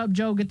 Cue it up,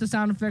 Joe. Get the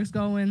sound effects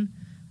going.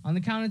 On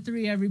the count of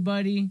 3,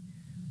 everybody.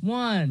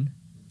 1,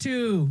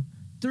 2,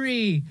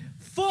 3.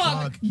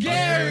 Fuck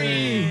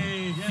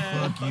Gary.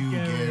 Fuck you,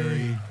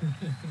 Gary.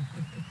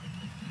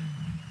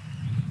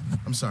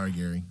 I'm sorry,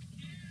 Gary.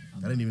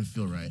 That didn't even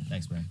feel right.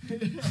 Thanks, man.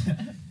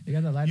 You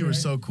got the lighter, You were right?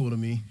 so cool to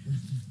me.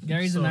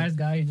 Gary's so- a nice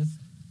guy.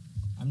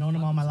 I've known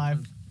him all my life.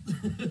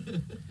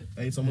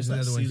 Hey, it's almost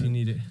There's that another one if season.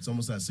 you need it. It's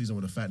almost that season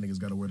where the fat niggas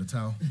got to wear the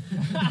towel.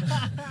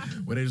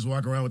 Where they just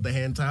walk around with the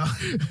hand towel.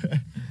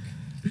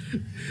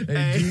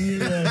 Hey,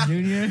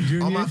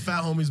 Junior. All my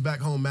fat homies back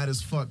home mad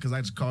as fuck because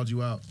I just called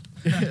you out.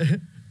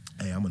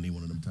 Hey, I'm gonna need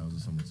one of them towels or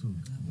something too.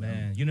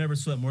 Man, you never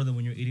sweat more than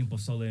when you're eating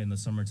pozole in the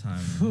summertime.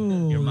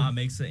 Ooh. Your mom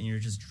makes it and you're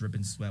just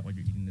dripping sweat while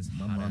you're eating this.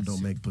 My hot mom ass don't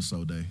soup. make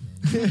pozole day.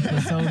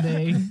 So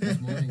they. This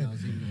morning I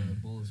was eating a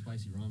bowl of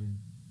spicy ramen.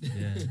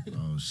 Yeah,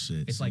 Oh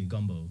shit. it's See, like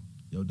gumbo.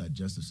 your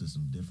digestive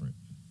system different.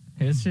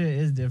 His shit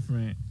is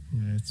different.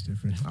 Yeah, it's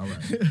different. All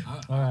right.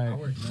 All right. I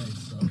work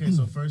nights. So. Okay,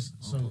 so first,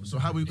 so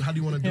how do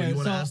you want to do? Here, You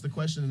want to so- ask the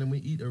question and then we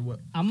eat, or what?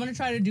 I'm gonna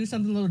try to do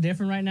something a little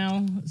different right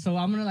now. So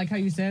I'm gonna, like how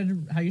you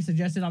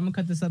suggested, I'm gonna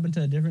cut this up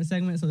into a different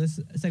segment. So this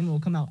segment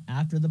will come out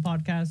after the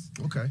podcast.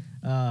 Okay.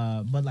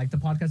 But like the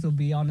podcast will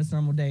be on this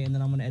normal day, and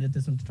then I'm gonna edit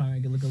this one to try and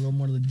make it look a little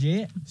more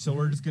legit. So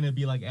we're just gonna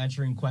be like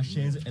answering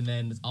questions, and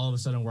then all of a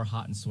sudden we're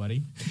hot and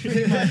sweaty. on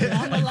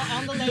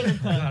the later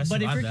cut. Gotta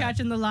But if survive you're that.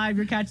 catching the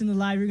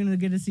live, you're gonna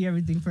get to see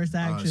everything first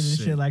action and shit.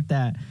 shit like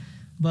that.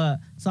 But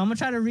so I'm gonna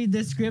try to read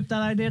this script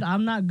that I did.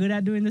 I'm not good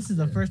at doing this. This is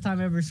the first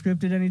time I ever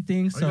scripted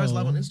anything. Oh, So you guys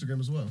live on Instagram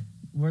as well.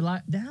 we're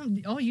like, damn.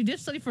 Oh, you did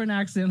study for an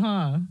accent,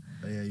 huh?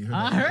 Oh, yeah, you heard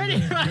I that. heard it.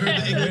 You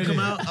heard the English come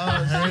out?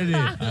 I heard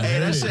it. Hey,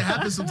 that shit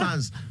happens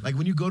sometimes. Like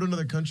when you go to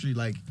another country,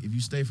 like if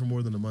you stay for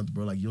more than a month,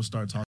 bro, like you'll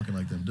start talking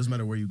like them. Doesn't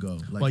matter where you go.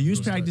 Like, Well, you was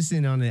you'll start-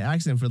 practicing on the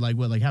accent for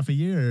like half a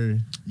year? Or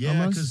Yeah,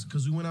 almost?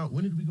 because we went out.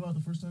 When did we go out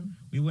the first time?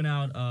 We went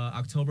out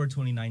October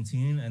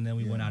 2019, and then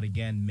we went Yeah. out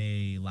again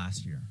May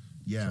last year.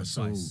 Yeah,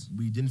 so twice.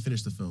 we didn't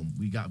finish the film.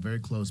 We got very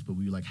close, but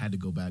we like had to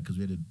go back because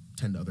we had to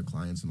tend to other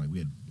clients and like we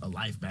had a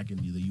life back in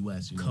the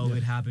U.S. You know,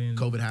 COVID happened.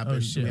 COVID happened. Oh,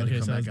 shit. We had Okay, to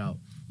come so back it's- out.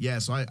 Yeah,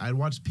 so I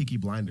watched Peaky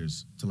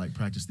Blinders to like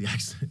practice the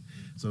accent.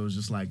 So it was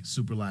just like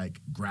super like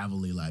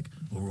gravelly, like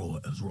Roy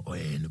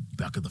in the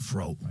back of the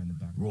throat, Right in the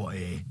back.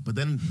 Roy. But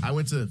then I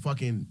went to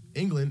fucking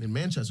England in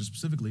Manchester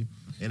specifically,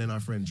 and then our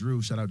friend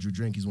Drew, shout out Drew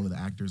Drink, he's one of the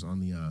actors on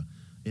the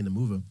in the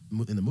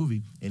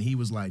movie, and he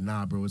was like,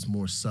 nah, bro, it's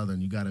more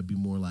southern. You got to be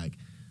more like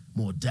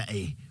more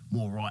dirty,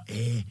 more raw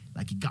air.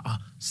 Like you gotta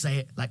say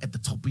it like at the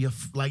top of your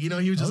like, you know,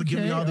 he was just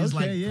giving me all these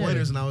like yeah.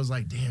 pointers, and I was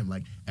like, damn,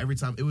 like every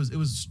time it was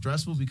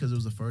stressful because it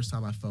was the first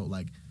time I felt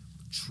like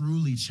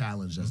truly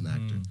challenged as an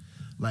actor.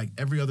 Like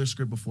every other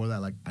script before that,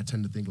 like I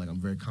tend to think like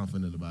I'm very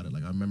confident about it.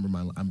 Like I remember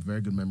I'm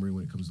very good memory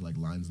when it comes to like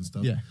lines and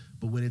stuff. Yeah.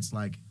 But when it's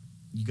like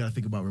you got to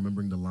think about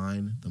remembering the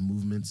line, the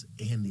movements,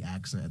 and the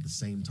accent at the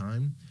same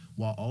time,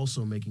 while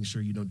also making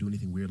sure you don't do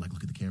anything weird, like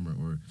look at the camera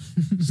or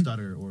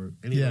stutter or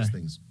any Yeah. of those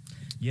things.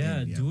 Yeah,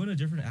 And, yeah. doing a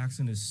different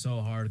accent is so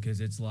hard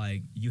because it's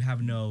like you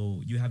have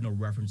no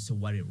reference to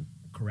what it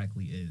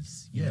correctly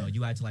is. You Yeah. know,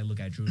 you had to like look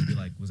at Drew and be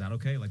like, was that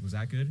okay? Like, was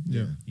that good?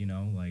 Yeah. You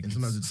know, like And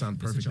sometimes it sound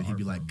it's perfect, such but an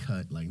he'd be art like,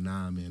 form. cut, like,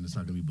 nah, man, it's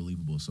not gonna be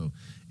believable. So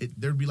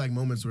there'd be like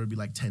moments where it'd be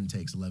like 10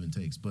 takes, 11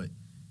 takes, but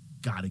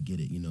gotta get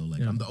it, you know,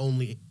 like Yeah. I'm the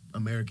only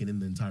American in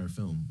the entire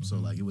film. So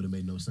like it would have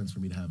made no sense for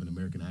me to have an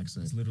American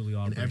accent. It's literally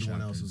all and British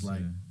everyone else actors, is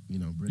like, yeah. you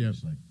know,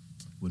 British, like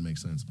wouldn't make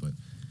sense. But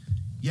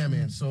yeah,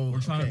 man. So We're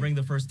trying okay. to bring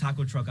the first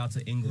taco truck out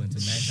to England, to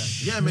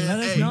Manchester. Yeah, man. Let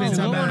us Hey, know. it's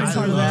We'll not bad. want to I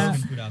try love-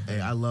 that. Food out there.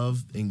 Hey, I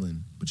love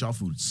England, but y'all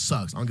food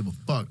sucks. I don't give a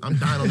fuck. I'm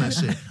dying on that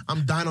shit.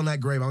 I'm dying on that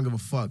grave. I don't give a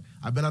fuck.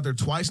 I've been out there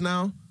twice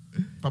now.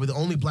 Probably the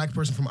only black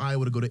person from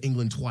Iowa to go to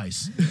England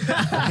twice.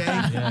 Okay?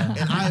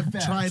 And I've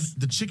tried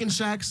the chicken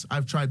shacks.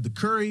 I've tried the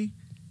curry.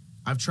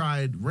 I've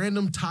tried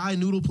random Thai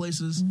noodle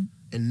places.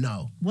 And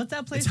no. What's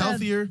that place? It's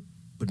healthier,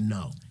 but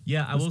no.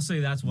 Yeah, I will say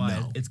that's why.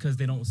 No. It's because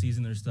they don't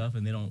season their stuff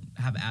and they don't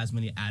have as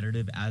many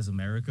additive as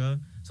America.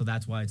 So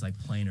that's why it's like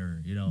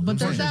plainer, you know. But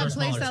The there's portions that are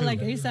place smaller, that too. like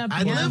ASAP.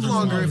 I'd live Yams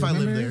longer go if to, I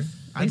lived remember? there.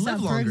 I'd ASAP live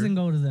Fergs longer. and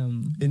go to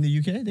them. In the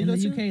UK? They In go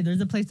the to? UK,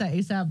 there's a place that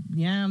ASAP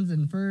Yams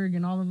and Ferg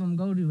and all of them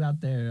go to out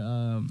there.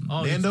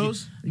 Oh,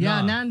 Nando's?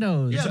 Yeah, Nah.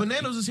 Nando's. Yeah, but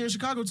Nando's is here in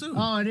Chicago too.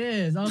 Oh, it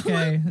is.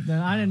 Okay. Then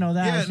I didn't know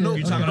that. Yeah, shit. no,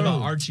 You're talking Bro.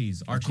 about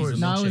Archie's. Archie's course. is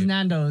No, it was milkshake.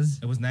 Nando's.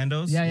 It was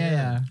Nando's? Yeah, yeah,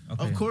 yeah.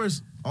 Okay. Of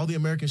course, all the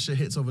American shit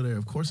hits over there.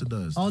 Of course it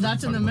does. Oh, What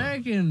that's you an talking about?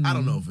 American. I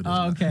don't know if it is.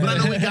 Oh, okay. But I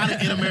know we got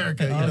it in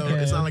America. You know, Okay,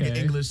 it's not like an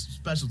okay. English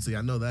specialty.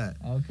 I know that.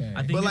 Okay.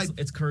 I think But, it's, like-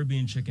 it's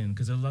Caribbean chicken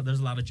because there's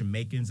a lot of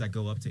Jamaicans that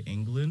go up to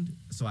England.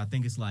 So I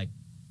think it's like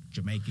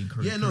Jamaican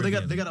Caribbean. Yeah, no, they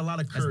got a lot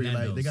of That's curry. Like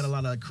they Nando's. got a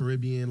lot of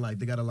Caribbean. Like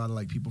they got a lot of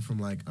like people from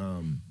like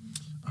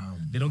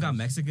They don't got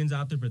Mexicans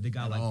out there, but they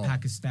got At like all.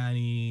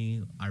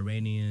 Pakistani,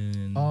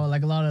 Iranian. Oh,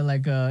 like a lot of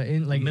like Middle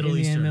Indian,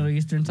 Eastern. Middle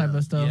Eastern type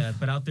of stuff. Yeah,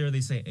 but out there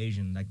they say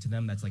Asian. Like to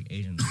them, that's like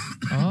Asian.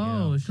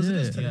 Oh Yeah.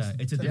 shit. Yeah,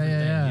 it's a Yeah, different yeah,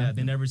 thing. yeah. Yeah,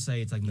 they never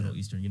say it's like Middle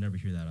Eastern. You never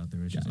hear that out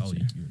there. It's just Gotcha.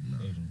 you're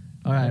Asian.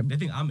 All right. They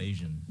think I'm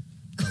Asian.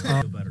 So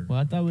I feel better. Well,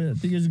 I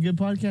think it was a good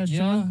podcast, Yeah,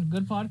 Sean.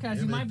 good podcast. Yeah,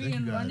 you man, might be thank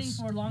in you running guys.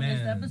 for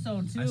longest Man,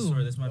 episode too. I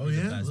swear this might Oh, be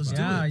yeah? the best. Let's one.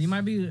 do yeah, it. you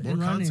might be more in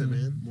running. content,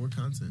 man. More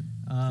content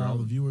for all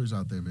the viewers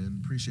out there,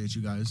 man. Appreciate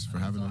you guys for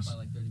having us. By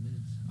like 30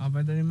 minutes. Off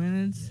by 30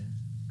 minutes. Yeah.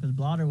 Cause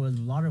Blotter was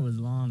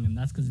long, and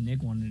that's because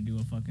Nick wanted to do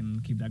a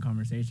fucking keep that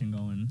conversation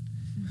going.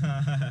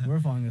 We're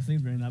falling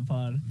asleep during that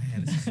pod.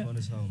 Man, this is fun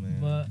as hell, man.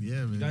 But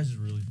Yeah, man. you guys are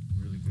really,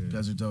 really You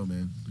guys are dope,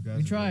 man.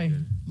 We try.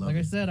 Love Like I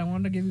it. said, I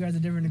wanted to give you guys a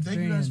different And thank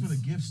you experience. guys for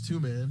the gifts too,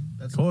 man.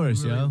 That's Of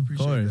course, really yo. Of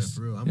appreciate course. that,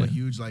 for real. I'm Yeah. a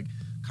huge like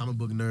comic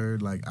book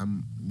nerd. Like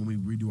when we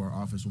redo our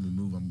office when we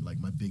move, I'm like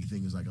my big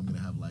thing is like I'm gonna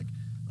have like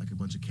a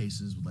bunch of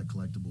cases with like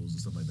collectibles and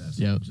stuff like that.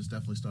 So Yep. just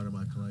definitely started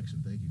my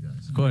collection. Thank you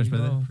guys. Of course, There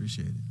you brother. go.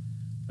 Appreciate it.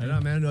 Right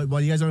on, man. Well,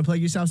 you guys want to plug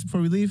yourselves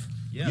before we leave?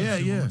 Yeah,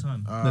 let's do it one more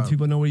time. Let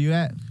people know where you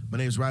at. My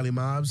name is Riley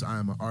Mobbs. I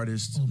am an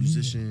artist,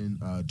 musician,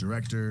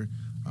 director.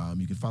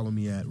 You can follow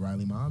me at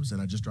Riley Mobbs,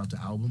 and I just dropped an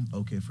album.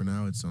 Okay, for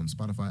now, it's on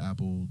Spotify,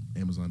 Apple,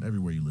 Amazon,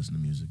 everywhere you listen to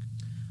music.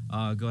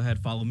 Go ahead,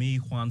 follow me,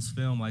 Juan's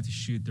Film. I like to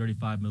shoot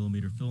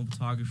 35mm film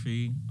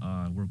photography.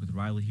 Work with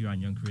Riley here on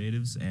Young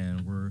Creatives,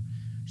 and we're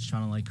just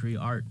trying to like create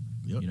art.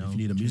 Yep. You know, if you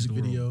need a change music the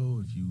world. video,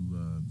 if you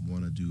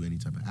want to do any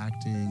type of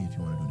acting, if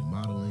you want to do any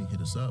modeling, hit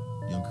us up.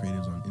 Young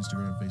Creatives on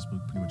Instagram,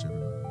 Facebook, pretty much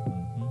everywhere.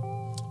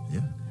 Mhm. Yeah.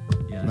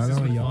 Yeah, Right this has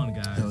on, been y'all. fun,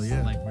 guys. Hell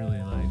yeah. Like really,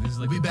 like this is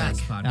like We'll the be back.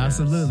 best podcast.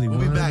 Absolutely. We'll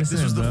be back.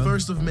 This was 100%, the bro.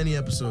 first of many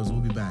episodes.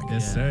 We'll be back.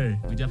 Yes, sir.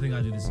 We definitely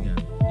gotta do this again.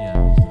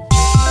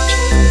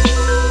 Yeah.